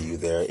people see you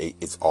there,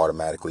 it's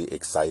automatically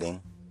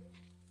exciting?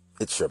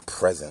 It's your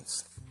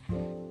presence.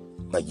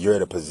 Like, you're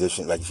at a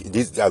position, like,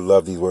 I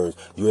love these words.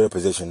 You're at a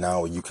position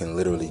now where you can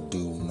literally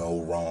do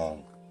no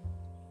wrong.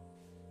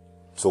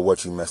 So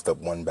what, you messed up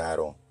one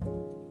battle?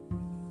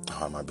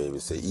 Oh, my baby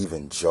said,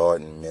 even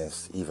Jordan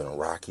missed, even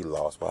Rocky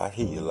lost. Well, I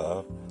hear you,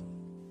 love.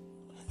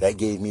 That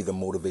gave me the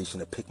motivation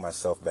to pick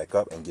myself back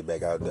up and get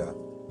back out there.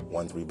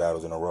 Won 3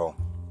 battles in a row.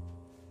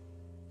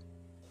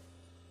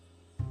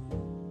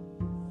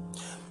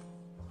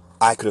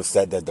 I could have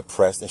said that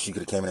depressed, and she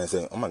could have came in and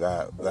said, oh my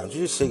God, why don't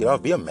you just shake it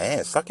off? Be a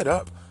man, suck it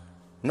up.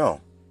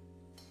 No.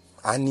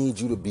 I need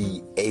you to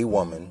be a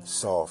woman,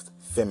 soft,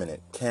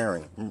 feminine,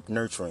 caring,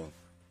 nurturing.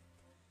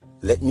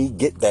 Let me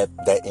get that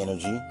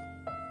energy,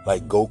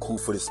 like Goku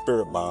for the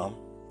spirit bomb,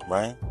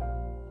 right?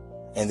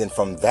 And then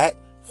from that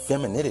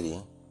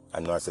femininity, I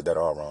know I said that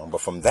all wrong,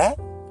 but from that,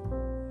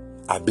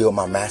 I build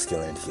my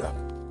masculinity up.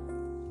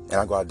 And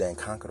I go out there and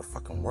conquer the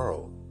fucking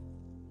world.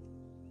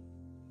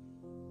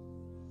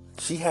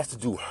 She has to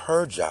do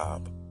her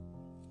job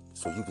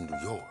so you can do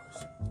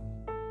yours.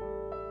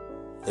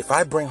 If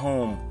I bring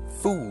home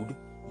food,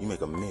 you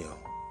make a meal.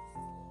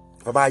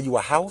 If I buy you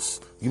a house,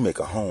 you make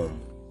a home.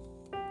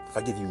 If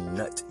I give you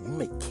nuts, you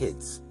make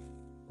kids.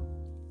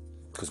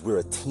 Because we're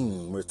a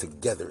team, we're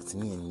together, it's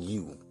me and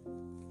you.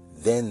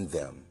 Then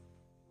them.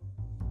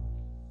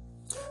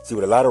 See,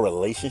 what a lot of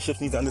relationships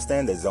need to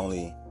understand, there's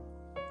only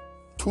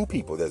 2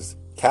 people. There's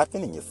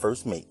captain and your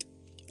first mate.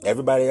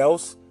 Everybody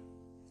else,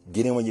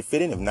 get in when you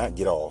fit in. If not,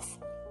 get off.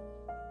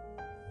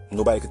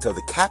 Nobody can tell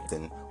the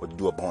captain what to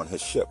do upon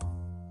his ship.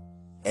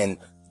 And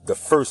the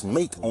first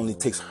mate only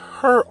takes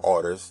her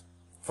orders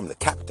from the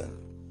captain.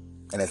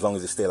 And as long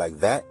as it stay like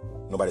that,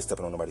 nobody's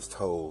stepping on nobody's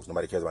toes.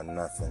 Nobody cares about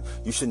nothing.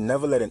 You should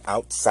never let an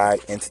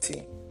outside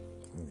entity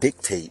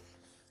dictate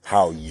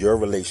how your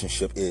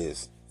relationship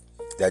is.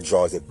 That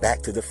draws it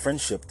back to the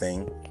friendship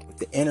thing with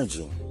the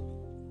energy.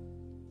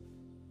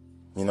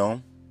 You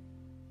know?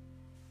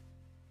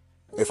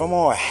 If I'm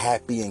all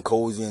happy and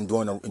cozy and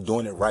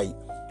doing it right,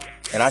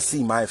 and I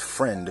see my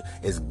friend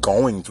is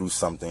going through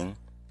something,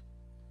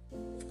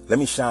 let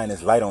me shine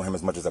this light on him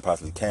as much as I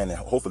possibly can and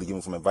hopefully give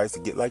him some advice to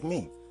get like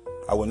me.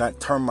 I will not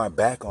turn my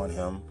back on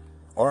him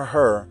or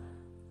her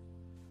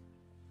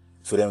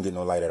so they don't get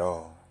no light at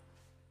all.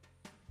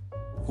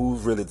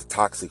 Who's really the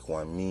toxic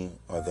one, me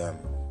or them?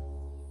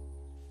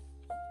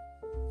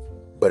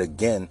 But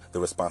again, the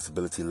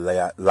responsibility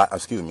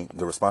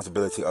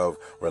of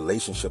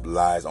relationship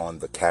lies on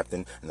the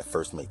captain and the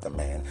first mate, the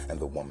man and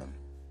the woman.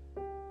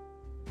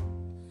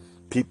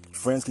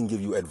 Friends can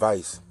give you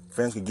advice.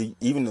 Friends can give,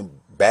 even the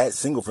bad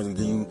single friends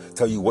can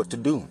tell you what to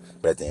do.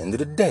 But at the end of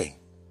the day,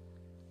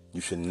 you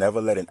should never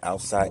let an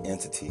outside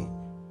entity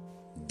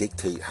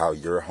dictate how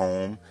your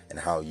home and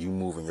how you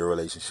move in your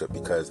relationship.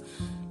 Because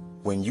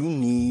when you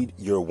need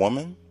your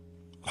woman,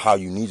 how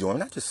you need your woman,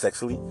 not just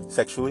sexually,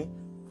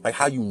 like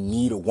how you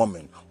need a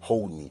woman,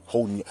 hold me,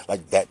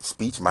 like that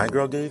speech my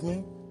girl gave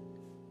me.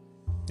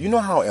 Do you know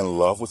how in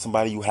love with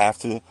somebody you have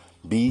to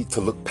be to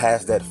look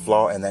past that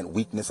flaw and that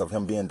weakness of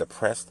him being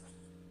depressed?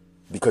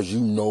 Because you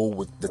know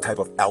what the type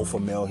of alpha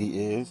male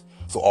he is.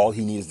 So all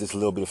he needs is this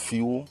little bit of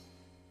fuel.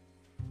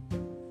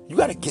 You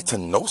got to get to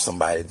know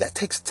somebody. That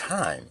takes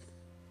time.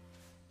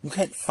 You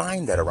can't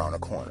find that around the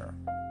corner.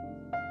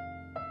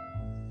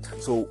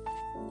 So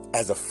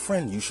as a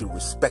friend, you should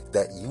respect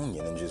that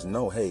union and just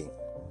know, hey,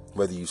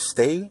 whether you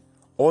stay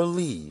or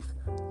leave,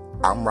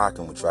 I'm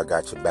rocking with you. I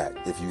got your back.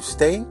 If you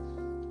stay,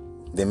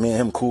 then me and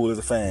him cool as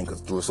a fan,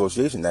 because through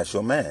association, that's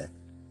your man.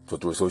 So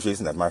through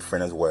association, that's my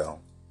friend as well.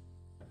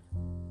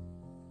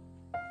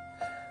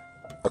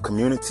 A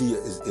community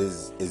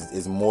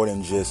is more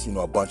than just,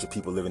 a bunch of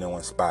people living in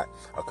one spot.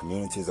 A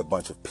community is a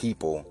bunch of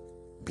people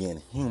being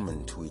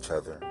human to each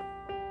other.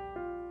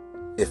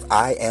 If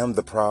I am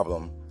the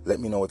problem, let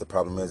me know what the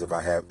problem is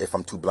if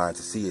I'm too blind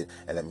to see it,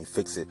 and let me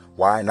fix it.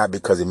 Why? Not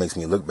because it makes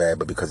me look bad,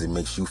 but because it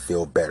makes you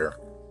feel better.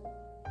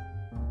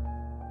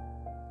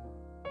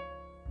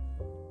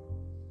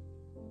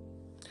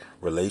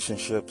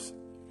 Relationships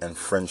and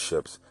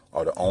friendships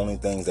are the only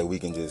things that we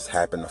can just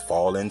happen to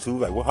fall into.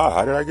 Like, well,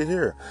 how did I get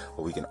here?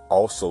 But we can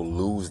also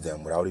lose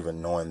them without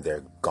even knowing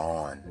they're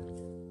gone.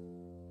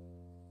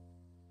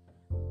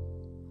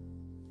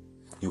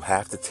 You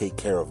have to take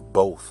care of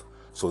both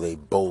so they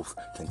both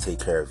can take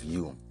care of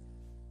you.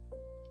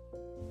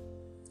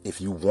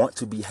 If you want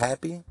to be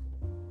happy,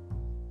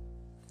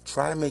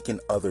 try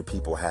making other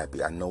people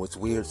happy. I know it's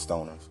weird,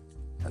 stoners.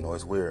 I know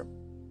it's weird.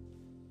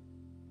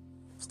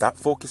 Stop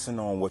focusing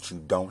on what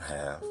you don't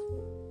have.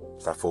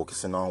 Stop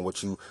focusing on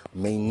what you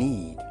may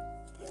need.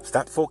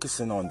 Stop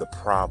focusing on the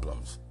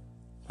problems.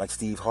 Like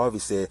Steve Harvey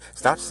said,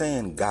 stop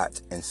saying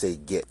got and say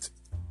get.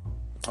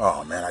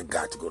 Oh man, I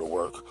got to go to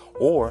work.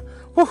 Or,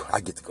 I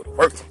get to go to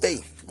work today.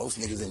 Most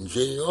niggas in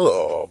jail.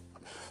 Or,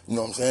 you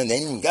know what I'm saying? They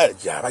ain't even got a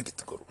job. I get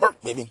to go to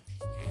work, baby.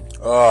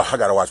 I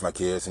gotta watch my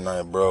kids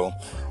tonight, bro.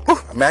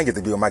 Man, I get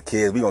to be with my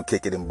kids. We gonna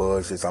kick it in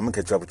bullshit. So I'm gonna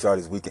catch up with y'all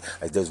this weekend.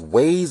 Like, there's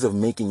ways of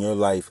making your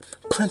life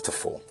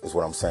plentiful, is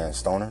what I'm saying,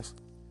 stoners.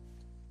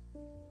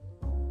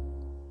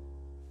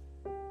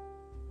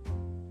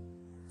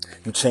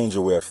 You change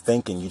your way of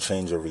thinking, you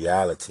change your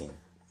reality.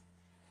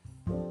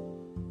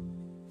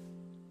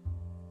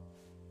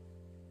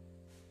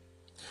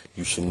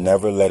 You should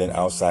never let an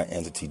outside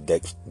entity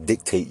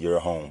dictate your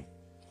home.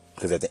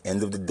 Because at the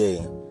end of the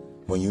day,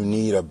 when you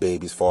need a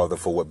baby's father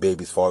for what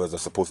baby's fathers are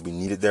supposed to be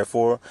needed there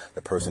for,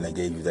 the person that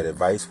gave you that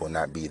advice will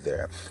not be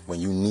there. When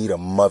you need a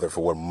mother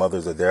for what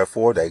mothers are there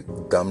for, that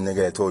dumb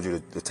nigga that told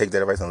you to take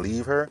that advice and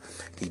leave her,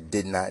 he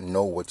did not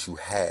know what you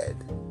had.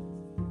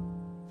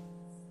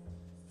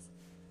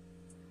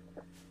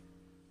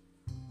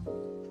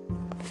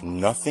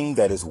 Nothing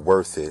that is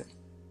worth it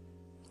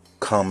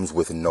comes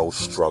with no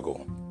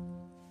struggle.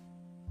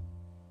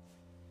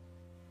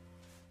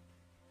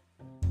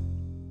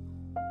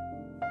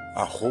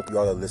 I hope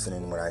y'all are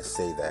listening when I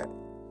say that.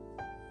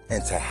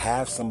 And to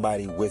have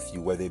somebody with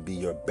you, whether it be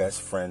your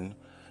best friend,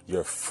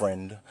 your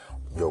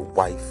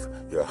wife,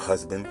 your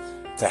husband,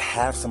 to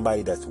have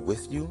somebody that's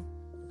with you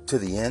to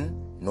the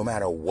end, no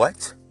matter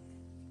what,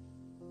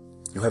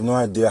 you have no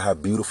idea how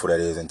beautiful that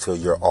is until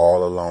you're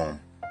all alone.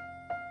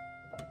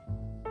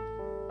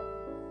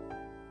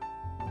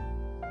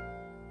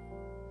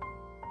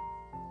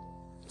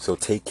 So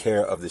take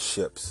care of the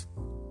ships.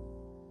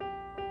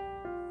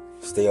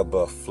 Stay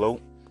above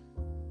float.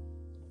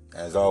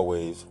 As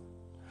always,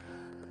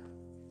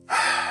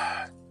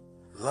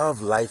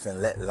 love life and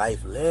let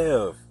life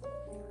live.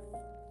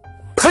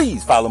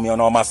 Please follow me on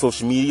all my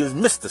social medias,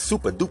 Mr.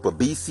 Super Duper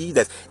BC.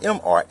 That's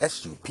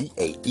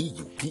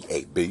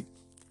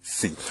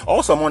MRSUPADUPABC.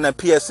 Also, I'm on that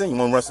PSN. You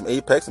want to run some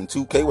Apex, some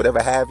 2K,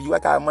 whatever have you. I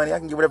got money. I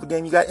can get whatever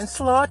game you got and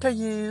slaughter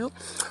you.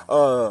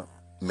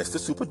 Mr.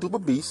 Super Duper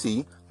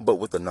BC, but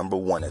with the number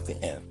 1 at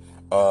the end.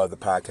 The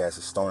podcast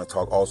is Stoner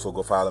Talk. Also,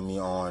 go follow me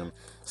on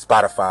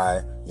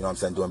Spotify. You know what I'm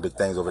saying? Doing big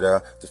things over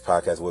there. This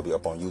podcast will be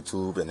up on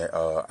YouTube and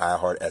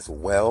iHeart as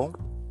well.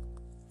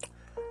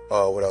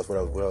 What else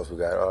we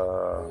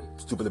got?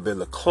 Stupid Bit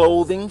of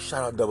Clothing.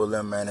 Shout out Double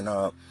M, man.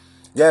 And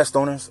yeah,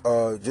 Stoners.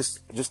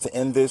 Just to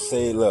end this,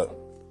 say, look,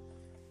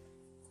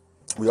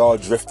 we all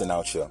drifting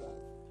out here.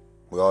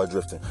 We all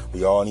drifting.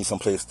 We all need some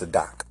place to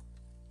dock.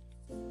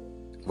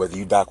 Whether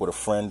you dock with a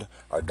friend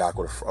or dock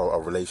with a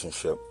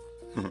relationship.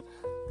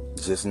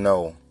 Just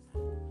know,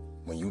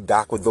 when you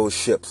dock with those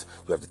ships,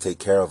 you have to take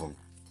care of them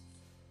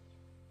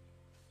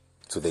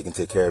so they can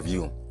take care of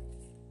you.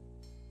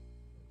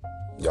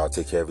 Y'all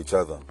take care of each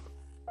other.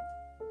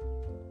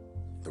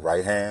 The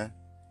right hand,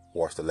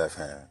 wash the left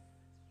hand.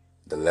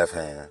 The left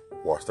hand,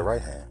 wash the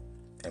right hand.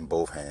 And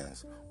both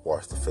hands,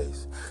 wash the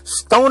face.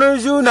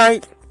 Stoners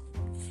unite!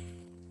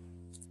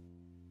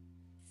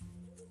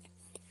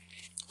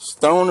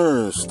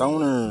 Stoners.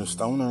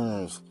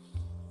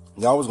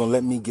 Y'all was gonna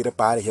let me get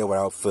up out of here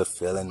without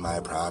fulfilling my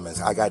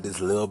promise. I got this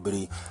little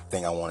bitty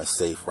thing I want to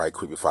say right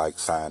quick before I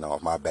sign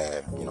off. My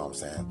bad. You know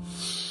what I'm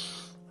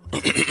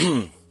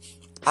saying?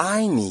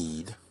 I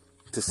need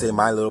to say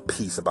my little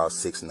piece about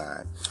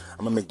 6ix9ine. I'm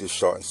gonna make this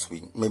short and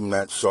sweet. Maybe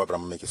not short, but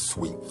I'm gonna make it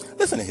sweet.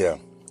 Listen to here,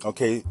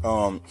 okay?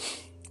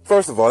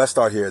 First of all, let's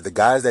start here. The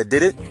guys that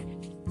did it,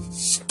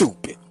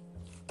 stupid,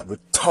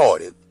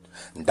 retarded.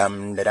 Let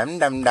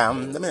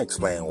me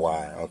explain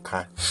why,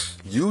 okay?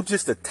 You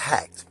just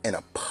attacked in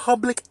a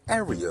public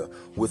area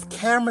with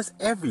cameras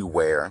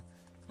everywhere,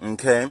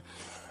 okay?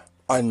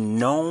 A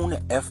known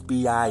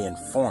FBI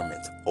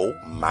informant. Oh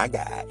my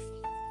God.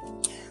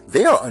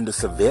 They are under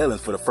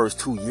surveillance for the first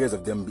 2 years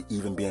of them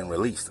even being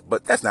released.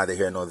 But that's neither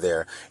here nor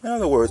there. In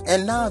other words,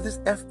 and now this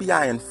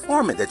FBI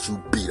informant that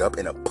you beat up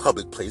in a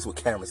public place with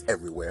cameras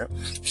everywhere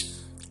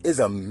is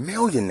a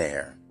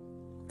millionaire.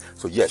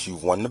 So yes,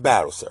 you've won the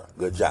battle, sir.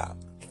 Good job.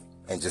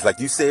 And just like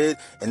you said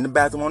in the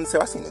bathroom on the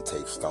tape, I seen the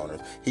tape,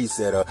 Stoners. He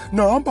said,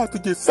 no, I'm about to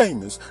get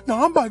famous.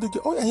 No, I'm about to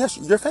get... Oh, and yes,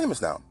 you're famous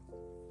now.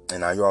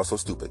 And now you're also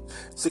stupid.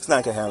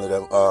 6ix9ine can handle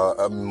it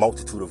a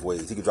multitude of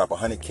ways. He could drop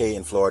 $100K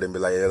in Florida and be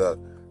like, hey, look,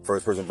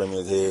 first person bring me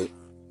his head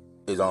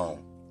is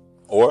on.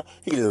 Or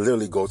he could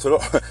literally go to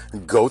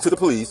the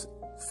police,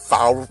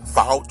 file,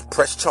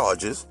 press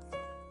charges.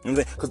 You know what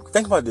I'm saying? Because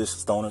think about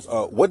this, Stoners.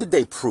 What did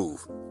they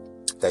prove?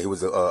 That he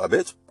was a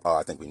bitch? Oh,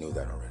 I think we knew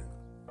that already.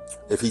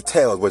 If he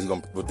tells,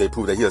 would they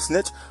prove that he a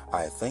snitch?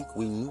 I think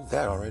we knew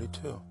that already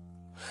too.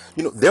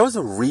 You know, there was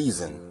a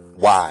reason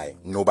why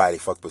nobody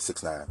fucked with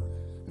 6ix9ine.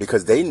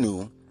 Because they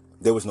knew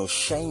there was no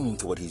shame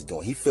to what he's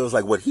doing. He feels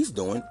like what he's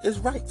doing is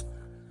right.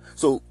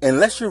 So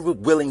unless you're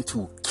willing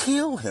to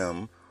kill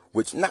him,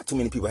 which not too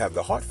many people have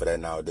the heart for that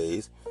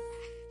nowadays,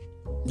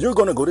 you're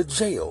going to go to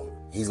jail.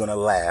 He's going to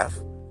laugh.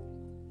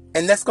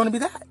 And that's going to be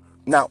that.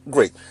 Now,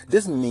 great.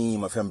 This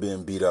meme of him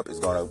being beat up is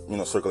going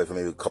to, circulate for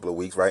maybe a couple of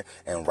weeks, right?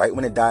 And right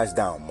when it dies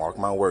down, mark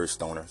my words,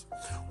 Stoners,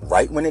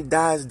 right when it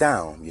dies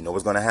down, you know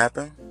what's going to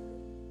happen?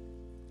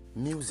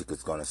 Music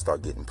is going to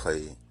start getting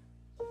played.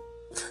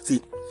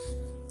 See,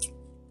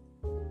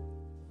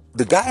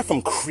 the guy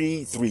from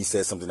Creed 3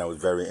 said something that was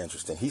very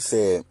interesting. He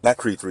said, not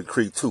Creed 3,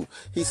 Creed 2.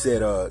 He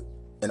said,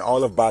 in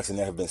all of boxing,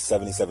 there have been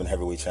 77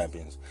 heavyweight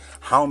champions.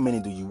 How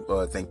many do you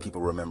think people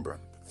remember?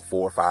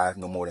 4 or 5,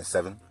 no more than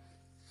 7?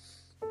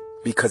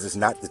 Because it's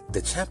not, the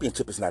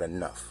championship is not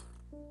enough.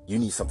 You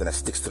need something that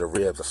sticks to the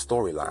ribs, a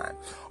storyline.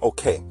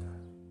 Okay.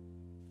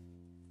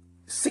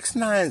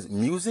 6ix9ine's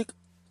music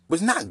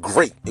was not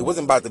great. It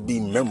wasn't about to be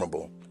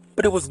memorable,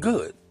 but it was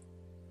good.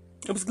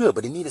 It was good,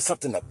 but it needed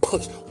something to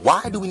push.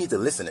 Why do we need to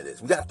listen to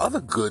this? We got other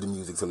good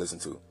music to listen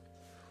to.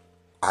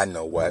 I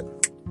know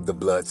what. The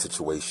blood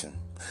situation.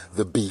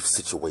 The beef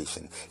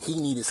situation. He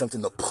needed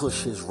something to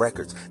push his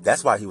records.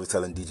 That's why he was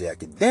telling DJ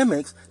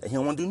Academics that he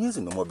don't want to do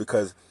music no more,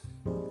 because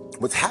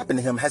what's happened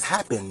to him has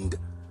happened.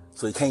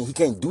 So he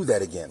can't do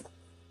that again.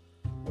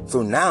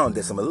 So now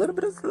there's a little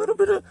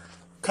bit of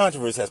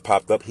controversy has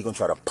popped up. He gonna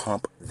try to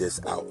pump this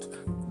out.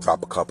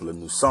 Drop a couple of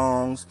new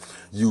songs.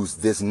 Use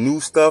this new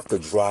stuff to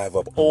drive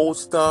up old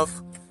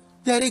stuff.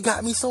 Yeah, they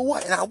got me, so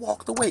what? And I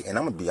walked away. And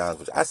I'm gonna be honest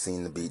with you, I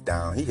seen the beat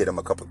down. He hit him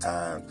a couple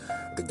times.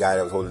 The guy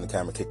that was holding the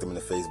camera kicked him in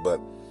the face, but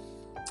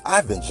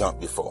I've been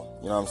jumped before.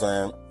 You know what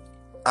I'm saying?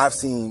 I've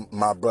seen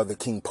my brother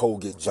King Poe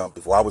get jumped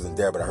before. I wasn't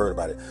there, but I heard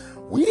about it.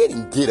 We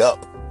didn't get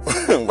up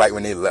right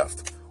when they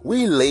left.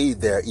 We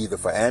laid there either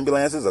for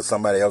ambulances or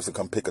somebody else to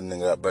come pick a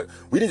nigga up. But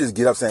we didn't just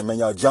get up saying, man,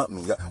 y'all jumped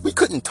me. We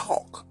couldn't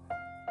talk.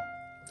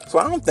 So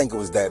I don't think it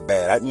was that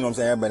bad. You know what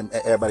I'm saying?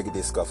 Everybody get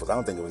their scuffles. I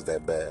don't think it was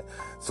that bad.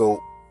 So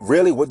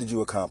really, what did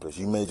you accomplish?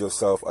 You made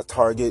yourself a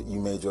target. You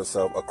made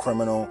yourself a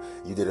criminal.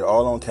 You did it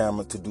all on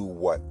camera to do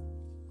what?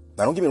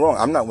 Now, don't get me wrong.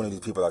 I'm not one of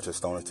these people out here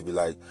stoners to be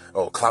like,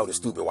 oh, clout is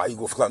stupid. Why you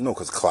go for clout? No,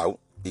 because clout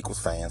equals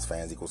fans.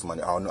 Fans equals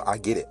money. Oh, no, I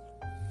get it.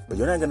 But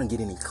you're not going to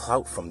get any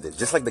clout from this.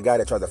 Just like the guy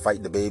that tried to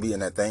fight the baby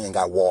and that thing and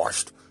got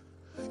washed.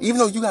 Even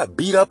though you got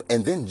beat up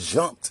and then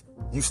jumped,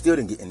 you still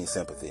didn't get any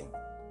sympathy.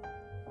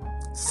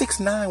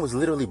 6ix9ine was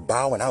literally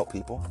bowing out,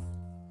 people.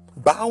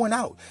 Bowing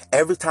out.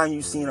 Every time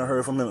you seen or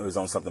heard from him, it was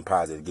on something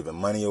positive, giving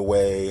money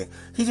away.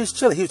 He just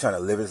chilling. He was trying to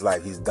live his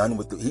life. He's done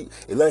with it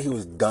looked like he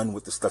was done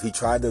with the stuff. He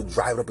tried to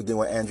drive it up again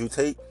with Andrew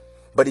Tate,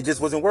 but it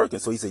just wasn't working.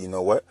 So he said, you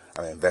know what?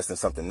 I'm gonna invest in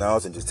something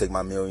else and just take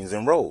my millions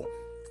and roll.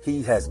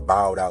 He has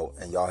bowed out,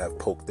 and y'all have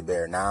poked the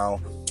bear.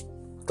 Now,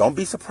 don't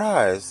be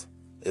surprised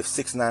if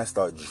 6ix9ine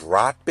start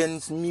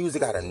dropping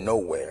music out of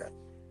nowhere.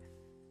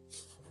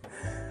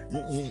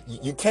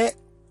 You can't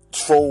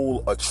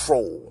troll a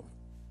troll.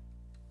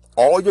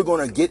 All you're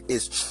gonna get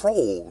is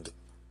trolled.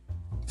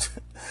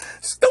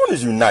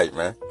 Stoners unite,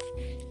 man.